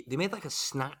they made like a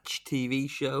Snatch TV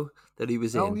show that he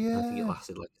was in. Oh, yeah. I think it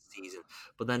lasted like a season.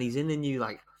 But then he's in the new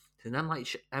an M.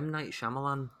 Night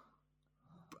Shyamalan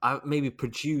maybe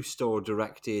produced or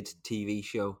directed TV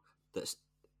show that's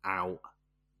out.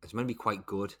 It's meant to be quite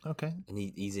good. Okay. And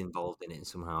he's involved in it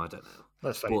somehow. I don't know.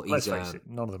 Let's face it.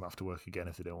 None of them have to work again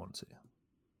if they don't want to.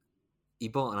 He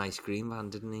bought an ice cream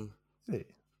van, didn't he? Did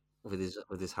he? With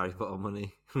his Harry Potter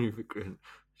money. Rupert Grint.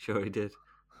 Sure he did.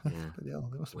 Yeah. They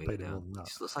must have paid him more than that. It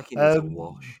just looks like he needs a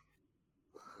wash.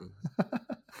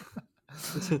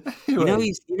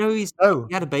 Anyway.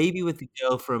 He had a baby with the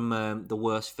girl from the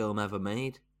worst film ever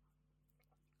made.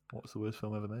 What's the worst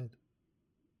film ever made?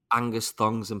 Angus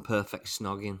Thongs and Perfect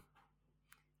Snogging.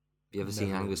 Have you ever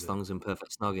seen Angus Thongs and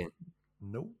Perfect Snogging?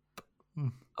 Nope.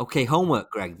 Okay,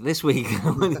 homework, Greg. This week.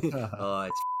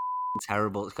 It's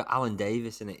terrible. It's got Alan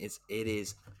Davis in it. It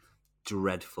is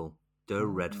dreadful.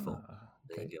 Dreadful.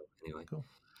 There you go. Anyway.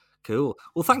 Cool.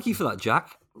 Well, thank you for that,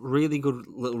 Jack. Really good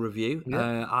little review.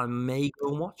 Yeah. I may go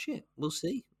and watch it. We'll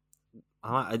see.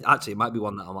 It might be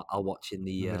one that I'll watch in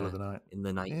the middle of the night. In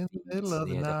the night. In the middle of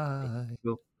the night.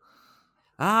 Cool.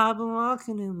 I've been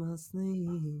walking in my sleep.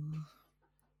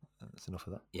 That's enough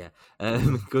of that. Yeah.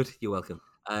 Good. You're welcome.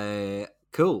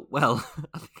 Cool. Well,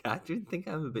 I didn't think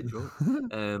I'm a bit drunk.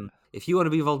 If you want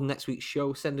to be involved in next week's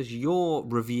show, send us your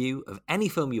review of any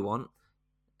film you want.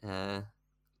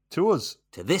 To us.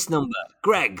 To this number.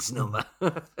 Greg's number.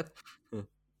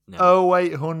 No.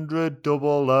 0800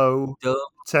 00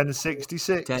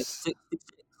 1066. 1066.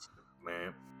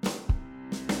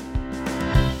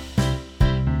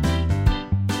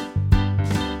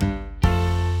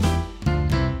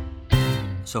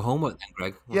 So homework then,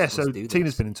 Greg. So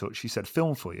Tina's been in touch. She said,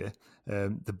 film for you,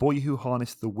 The Boy Who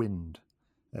Harnessed the Wind.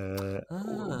 Okay.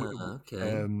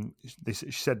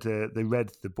 She said they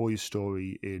read the boy's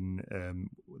story in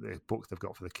the book they've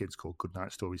got for the kids called Good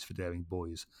Night Stories for Daring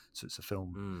Boys. So it's a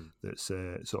film that's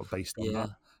sort of based on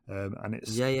that. And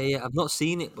it's I've not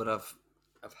seen it, but I've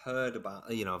heard about.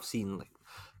 I've seen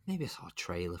maybe I saw a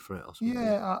trailer for it or something.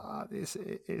 Yeah,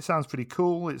 it sounds pretty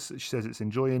cool. She says it's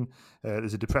enjoying.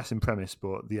 There's a depressing premise,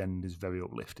 but the end is very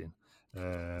uplifting.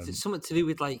 Is it something to do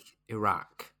with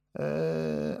Iraq?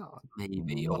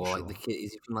 Maybe, or sure.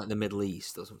 Is it from the Middle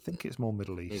East or something? I think it's more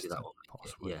Middle East. Maybe that one.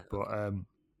 Possibly. Yeah. But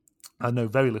I know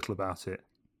very little about it.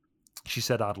 She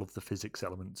said I'd love the physics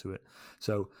element to it.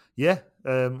 So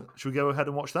should we go ahead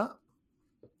and watch that?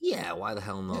 Yeah, why the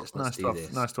hell not? Yeah, it's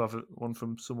nice to have one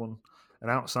from someone, an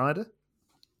outsider.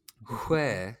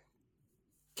 Where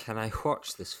can I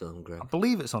watch this film, Greg? I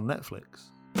believe it's on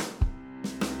Netflix.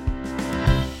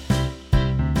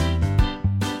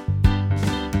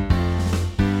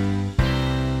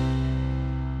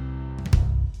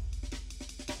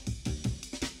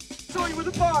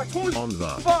 On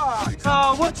the Box!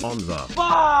 Oh, what's on the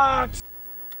box?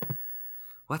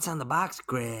 What's on the box,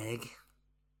 Greg?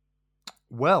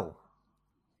 Well,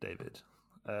 David,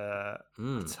 I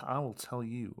will tell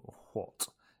you what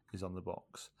is on the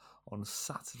box on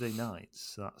Saturday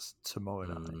nights. That's tomorrow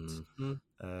night.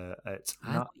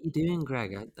 How are you doing,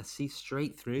 Greg? I see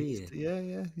straight through you.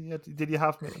 Yeah. Did you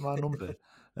have my number?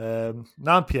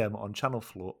 9 p.m. on Channel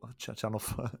 4. Channel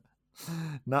 4.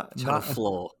 Channel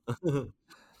 4.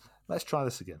 Let's try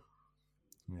this again.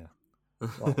 Yeah.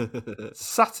 Well,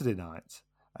 Saturday night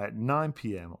at 9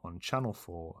 p.m. on Channel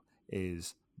 4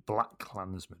 is Black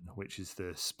Klansman, which is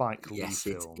the Spike Lee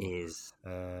film. Yes, it is.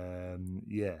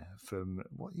 From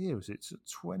what year was it?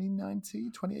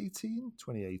 2019? 2018?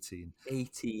 2018.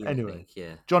 18, anyway, I think,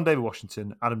 yeah. John David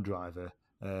Washington, Adam Driver.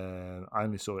 I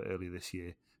only saw it earlier this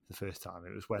year, the first time.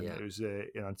 It was when it was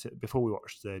before we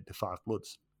watched The Five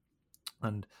Bloods.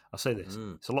 And I'll say this,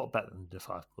 it's a lot better than The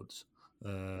Five Bloods.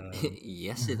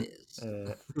 Yes, it is.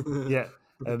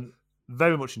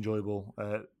 very much enjoyable,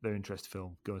 very interesting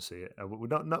film. Go and see it. We've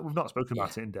not spoken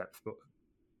about it in depth, but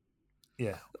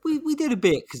yeah, we did a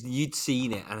bit because you'd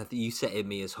seen it, and I think you set it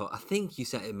me as I think you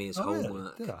set it me as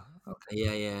homework. Really? Did I? Okay.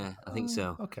 Yeah, I think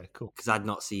so. Okay, cool. Because I'd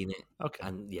not seen it. Okay,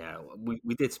 and yeah,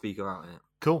 we did speak about it.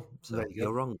 Cool. So there you go.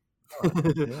 you're wrong.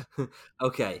 Right. Yeah.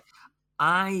 Okay,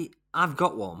 I've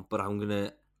got one, but I've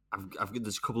got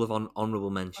there's a couple of honorable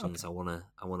mentions I wanna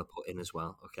put in as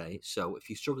well. Okay, so if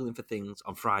you're struggling for things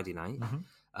on Friday night,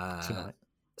 Tonight.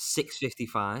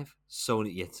 6:55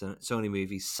 Sony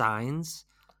movies Signs,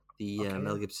 the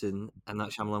Mel Gibson and that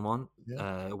Shyamalan one.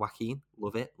 Yeah. Joaquin,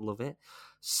 love it.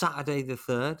 Saturday the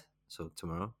 3rd, so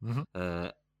tomorrow,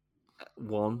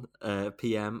 1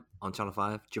 p.m. on Channel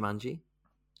 5, Jumanji.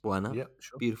 Why not? Yeah,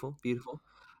 sure. Beautiful.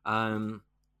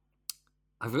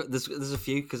 I've got there's a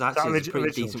few because actually it's a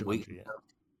pretty decent week.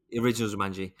 Yeah. Original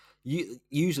Jumanji.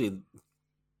 Usually,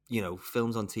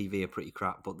 films on TV are pretty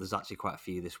crap, but there's actually quite a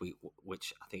few this week,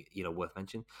 which I think worth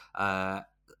mentioning.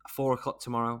 4 o'clock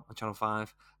tomorrow on Channel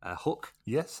 5. Hook.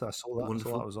 Yes, I saw that.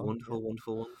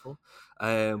 Wonderful.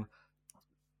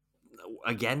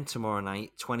 Again tomorrow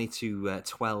night, 20 to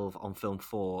 12 on Film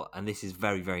 4, and this is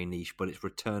very, very niche, but it's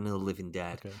Return of the Living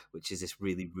Dead, which is this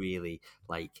really, really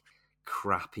like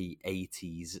crappy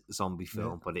 80s zombie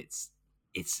film, but it's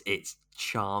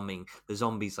charming. The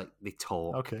zombies they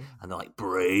talk, and they're like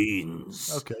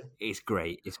brains. It's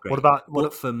great.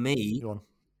 What for me?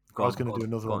 I was going to do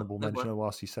another honourable mention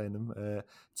whilst you're saying them.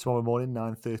 Tomorrow morning,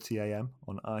 9:30 a.m.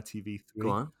 on ITV3. Go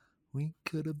on. We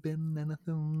could have been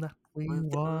anything that we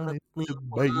wanted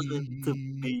to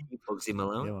be. Bugsy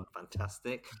Malone,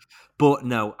 fantastic. But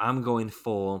no, I'm going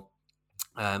for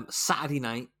Saturday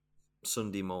night,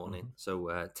 Sunday morning. So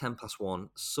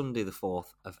 1:10, Sunday the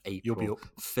 4th of April. You'll be up.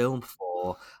 Film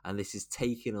 4, and this is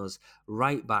taking us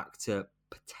right back to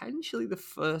potentially the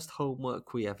first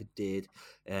homework we ever did,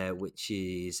 which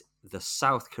is the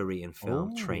South Korean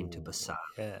film Train to Busan.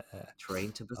 Yeah,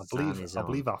 Train to Busan. I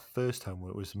believe our first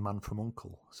homework was Man from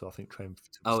U.N.C.L.E. So I think Train to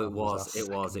Busan. Oh, it was.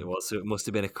 So it must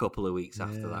have been a couple of weeks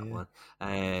after that one.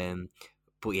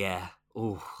 But yeah.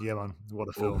 Oh yeah, man! What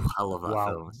a film! I love that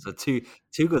film. So two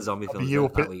good zombie films. You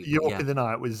up in the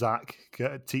night with Zach,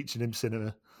 teaching him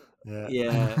cinema.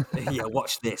 Yeah.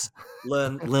 Watch this.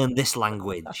 Learn this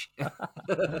language.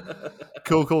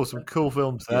 Cool. Some cool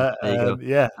films there. There you go.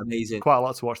 Yeah, amazing. Quite a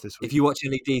lot to watch this week. If you watch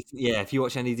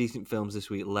any decent films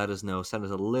this week, let us know. Send us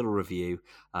a little review.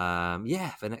 For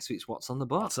next week's What's on the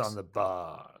Box. What's on the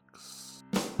Box?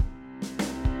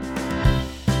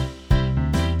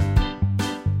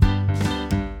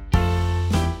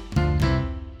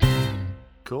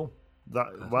 Cool.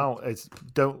 It's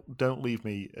don't leave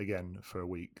me again for a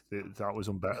week. That was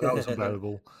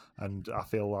unbearable, and I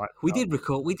feel like we did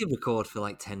record for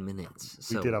like 10 minutes.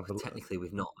 So we did have technically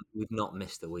we've not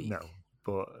missed a week. No,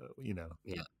 but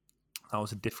that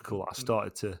was a difficult. I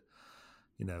started to,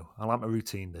 I like my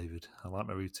routine, David. I like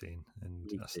my routine, and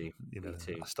me too.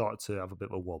 I started to have a bit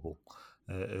of a wobble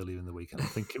earlier in the week, and I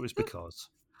think it was because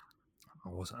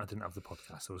I didn't have the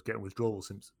podcast. I was getting withdrawal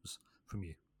symptoms from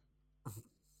you.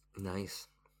 Nice.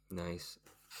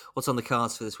 What's on the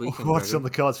cards for this weekend? What's on the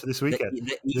cards for this weekend?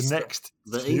 The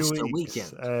Easter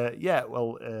weekend.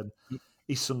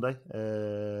 Easter Sunday.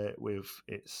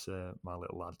 It's my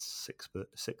little lad's sixth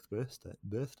birthday.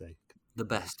 The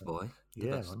best boy.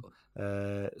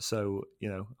 So I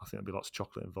think there'll be lots of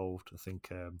chocolate involved. I think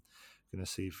going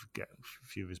to get a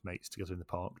few of his mates together in the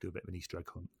park, do a bit of an Easter egg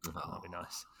hunt. That'd be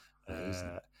nice.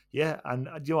 And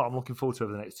you know what I'm looking forward to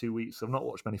over the next 2 weeks. I've not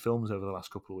watched many films over the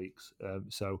last couple of weeks,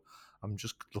 so I'm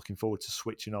just looking forward to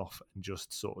switching off and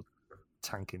just sort of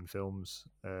tanking films.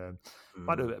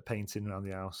 Might do a bit of painting around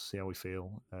the house, see how we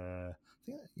feel. Like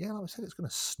I said, it's going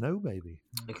to snow, maybe.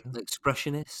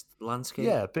 Expressionist landscape.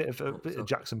 Yeah, a bit of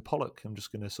Jackson Pollock. I'm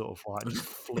just going to sort of just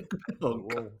flick the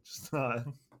wall. Just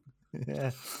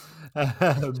yeah.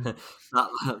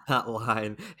 that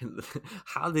line.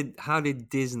 How did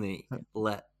Disney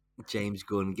let James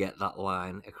Gunn get that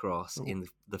line across in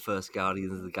the first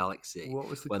Guardians of the Galaxy? What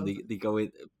was when they go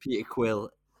in Peter Quill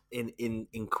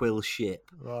in Quill's ship,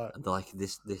 right? And they're like,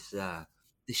 this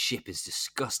ship is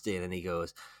disgusting, and he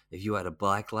goes, if you had a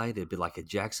black light, it'd be like a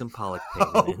Jackson Pollock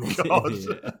painting.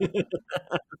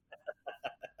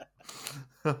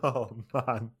 Oh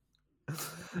man.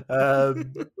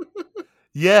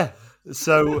 Yeah.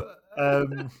 So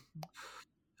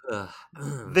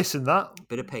this and that.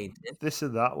 Bit of painting. This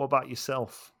and that. What about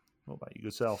yourself? What about your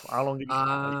good self? How long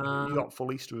have you got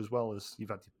full Easter as well as you've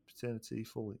had paternity,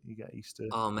 full. You get Easter.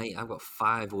 Oh, mate, I've got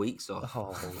 5 weeks off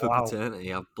for wow.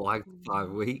 paternity. I've blagged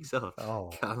 5 weeks off.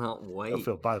 Cannot wait. I don't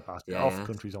feel bad about it. Half the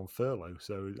country's on furlough,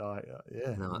 so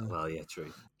yeah. No, well, yeah,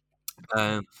 true.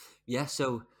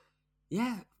 So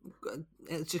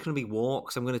it's just going to be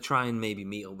walks. I'm going to try and maybe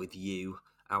meet up with you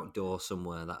outdoors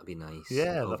somewhere. That'd be nice.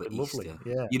 Yeah, that'd be Easter. lovely.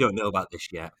 Yeah, you don't know about this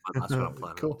yet, but that's what I'm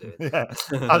planning cool. on doing. Yeah,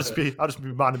 I'll just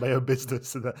be minding my own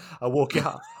business, and then I walk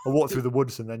through the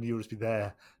woods, and then you'll just be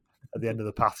there at the end of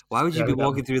the path. Why would you be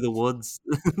walking through the woods?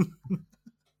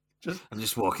 I'm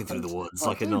just walking through the woods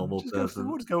like a normal person. Go to the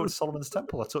woods, go to Solomon's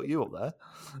Temple. I took you up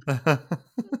there.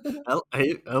 Hello.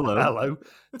 Hello.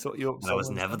 I took you up. I was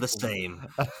never the same.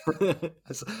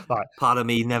 Right. Part of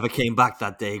me never came back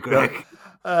that day, Greg.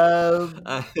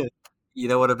 You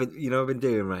know what I've been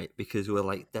doing, right? Because we're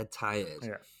like dead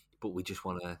tired, but we just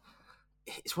want to.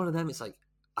 It's one of them. It's like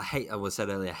I hate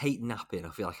napping.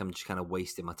 I feel like I'm just kind of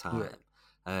wasting my time.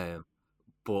 Yeah.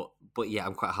 But yeah,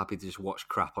 I'm quite happy to just watch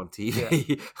crap on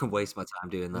TV and waste my time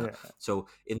doing that. Yeah. So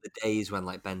in the days when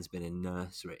like Ben's been in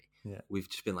nursery, we've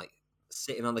just been like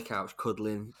sitting on the couch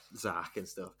cuddling Zach and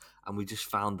stuff, and we just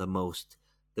found the most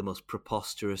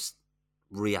preposterous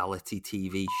reality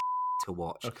TV to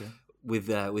watch. Okay. With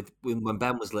when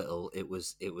Ben was little, it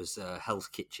was Hell's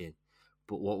Kitchen,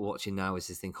 but what we're watching now is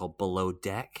this thing called Below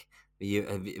Deck. Have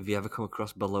you ever come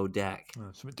across Below Deck?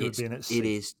 It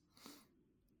is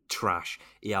trash.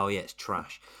 Yeah, it's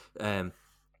trash.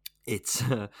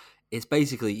 It's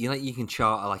basically you can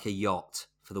charter like a yacht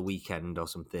for the weekend or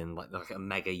something like a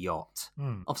mega yacht.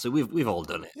 Obviously, we've all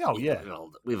done it. Oh yeah,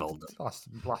 we've all done it. Last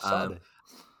Saturday.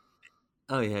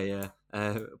 Oh yeah.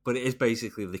 But it is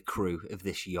basically the crew of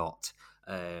this yacht,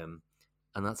 and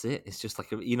that's it. It's just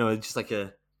like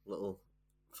a little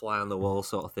fly on the wall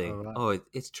sort of thing. Right. Oh,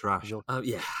 it's trash.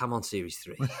 Yeah, I'm on series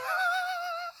 3.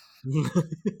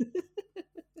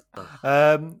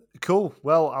 Cool.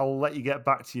 Well, I'll let you get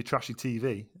back to your trashy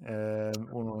TV. I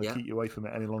won't want to keep you away from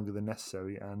it any longer than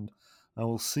necessary, and I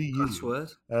will see you.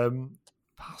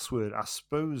 Password. I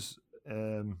suppose.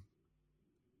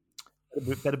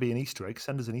 It better be an Easter egg.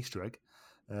 Send us an Easter egg.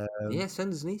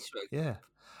 Send us an Easter egg. Yeah.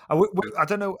 I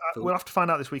don't know. We'll have to find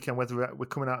out this weekend whether we're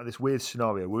coming out of this weird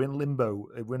scenario. We're in limbo.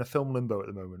 We're in a film limbo at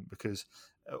the moment because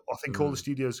I think all the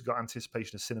studios have got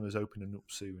anticipation of cinemas opening up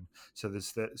soon. So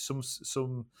there's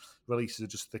some releases are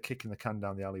just they're kicking the can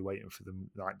down the alley waiting for them.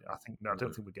 I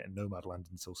don't think we're getting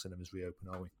Nomadland until cinemas reopen,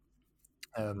 are we?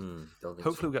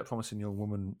 Hopefully we'll get Promising Young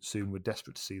Woman soon. We're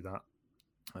desperate to see that.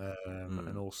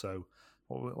 And also,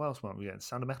 what else might we get?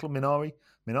 Sound of Metal, Minari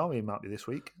might be this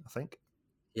week, I think.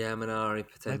 Yeah, Minari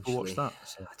potentially. Maybe watch that.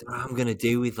 So. I don't know how I'm going to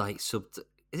do with like Is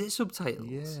it subtitles?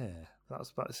 Yeah,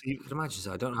 that's. I can imagine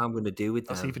so. I don't know how I'm going to do with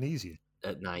that. That's even easier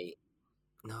at night.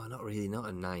 No, not really. Not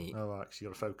at night. Oh, right, so you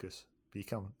got to focus, but you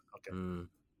can't. Okay.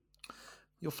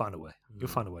 You'll find a way. You'll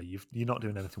find a way. You're not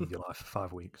doing anything with your life for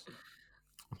 5 weeks,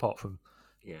 apart from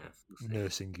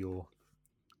nursing your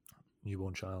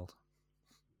newborn child.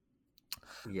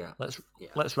 Yeah.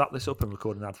 Let's wrap this up and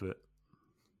record an advert.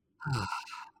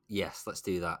 Yes, let's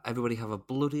do that. Everybody have a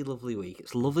bloody lovely week.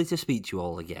 It's lovely to speak to you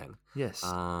all again. Yes.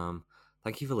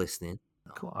 Thank you for listening.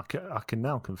 Cool. I can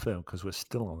now confirm, because we're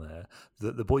still on there,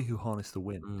 that The Boy Who Harnessed the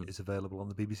Wind is available on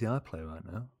the BBC iPlayer right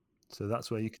now. So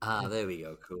that's where you can... there we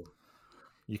go. Cool.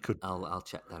 You could... I'll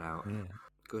check that out. Yeah.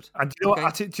 Good. And do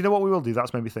you know what we will do?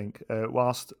 That's made me think.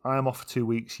 Whilst I am off for 2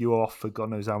 weeks, you are off for God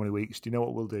knows how many weeks. Do you know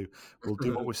what we'll do? We'll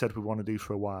do what we've said we want to do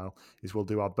for a while. Is we'll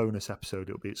do our bonus episode.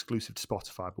 It'll be exclusive to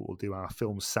Spotify, but we'll do our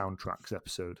film soundtracks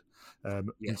episode,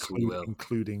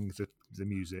 including the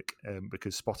music,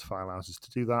 because Spotify allows us to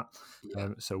do that. Yeah.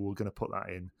 So we're going to put that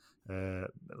in.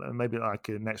 Maybe like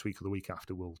next week or the week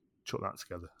after, we'll chuck that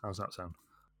together. How's that sound?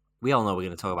 We all know we're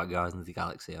going to talk about Guardians of the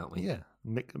Galaxy, aren't we? Yeah.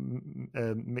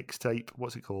 Mixtape,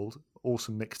 what's it called?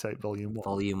 Awesome Mixtape Volume 1.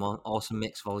 Volume 1. Awesome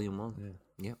Mix Volume 1.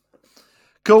 Yeah. Yep.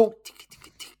 Cool.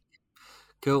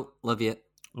 Cool. Love you.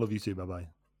 Love you too. Bye-bye.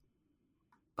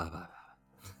 Bye-bye.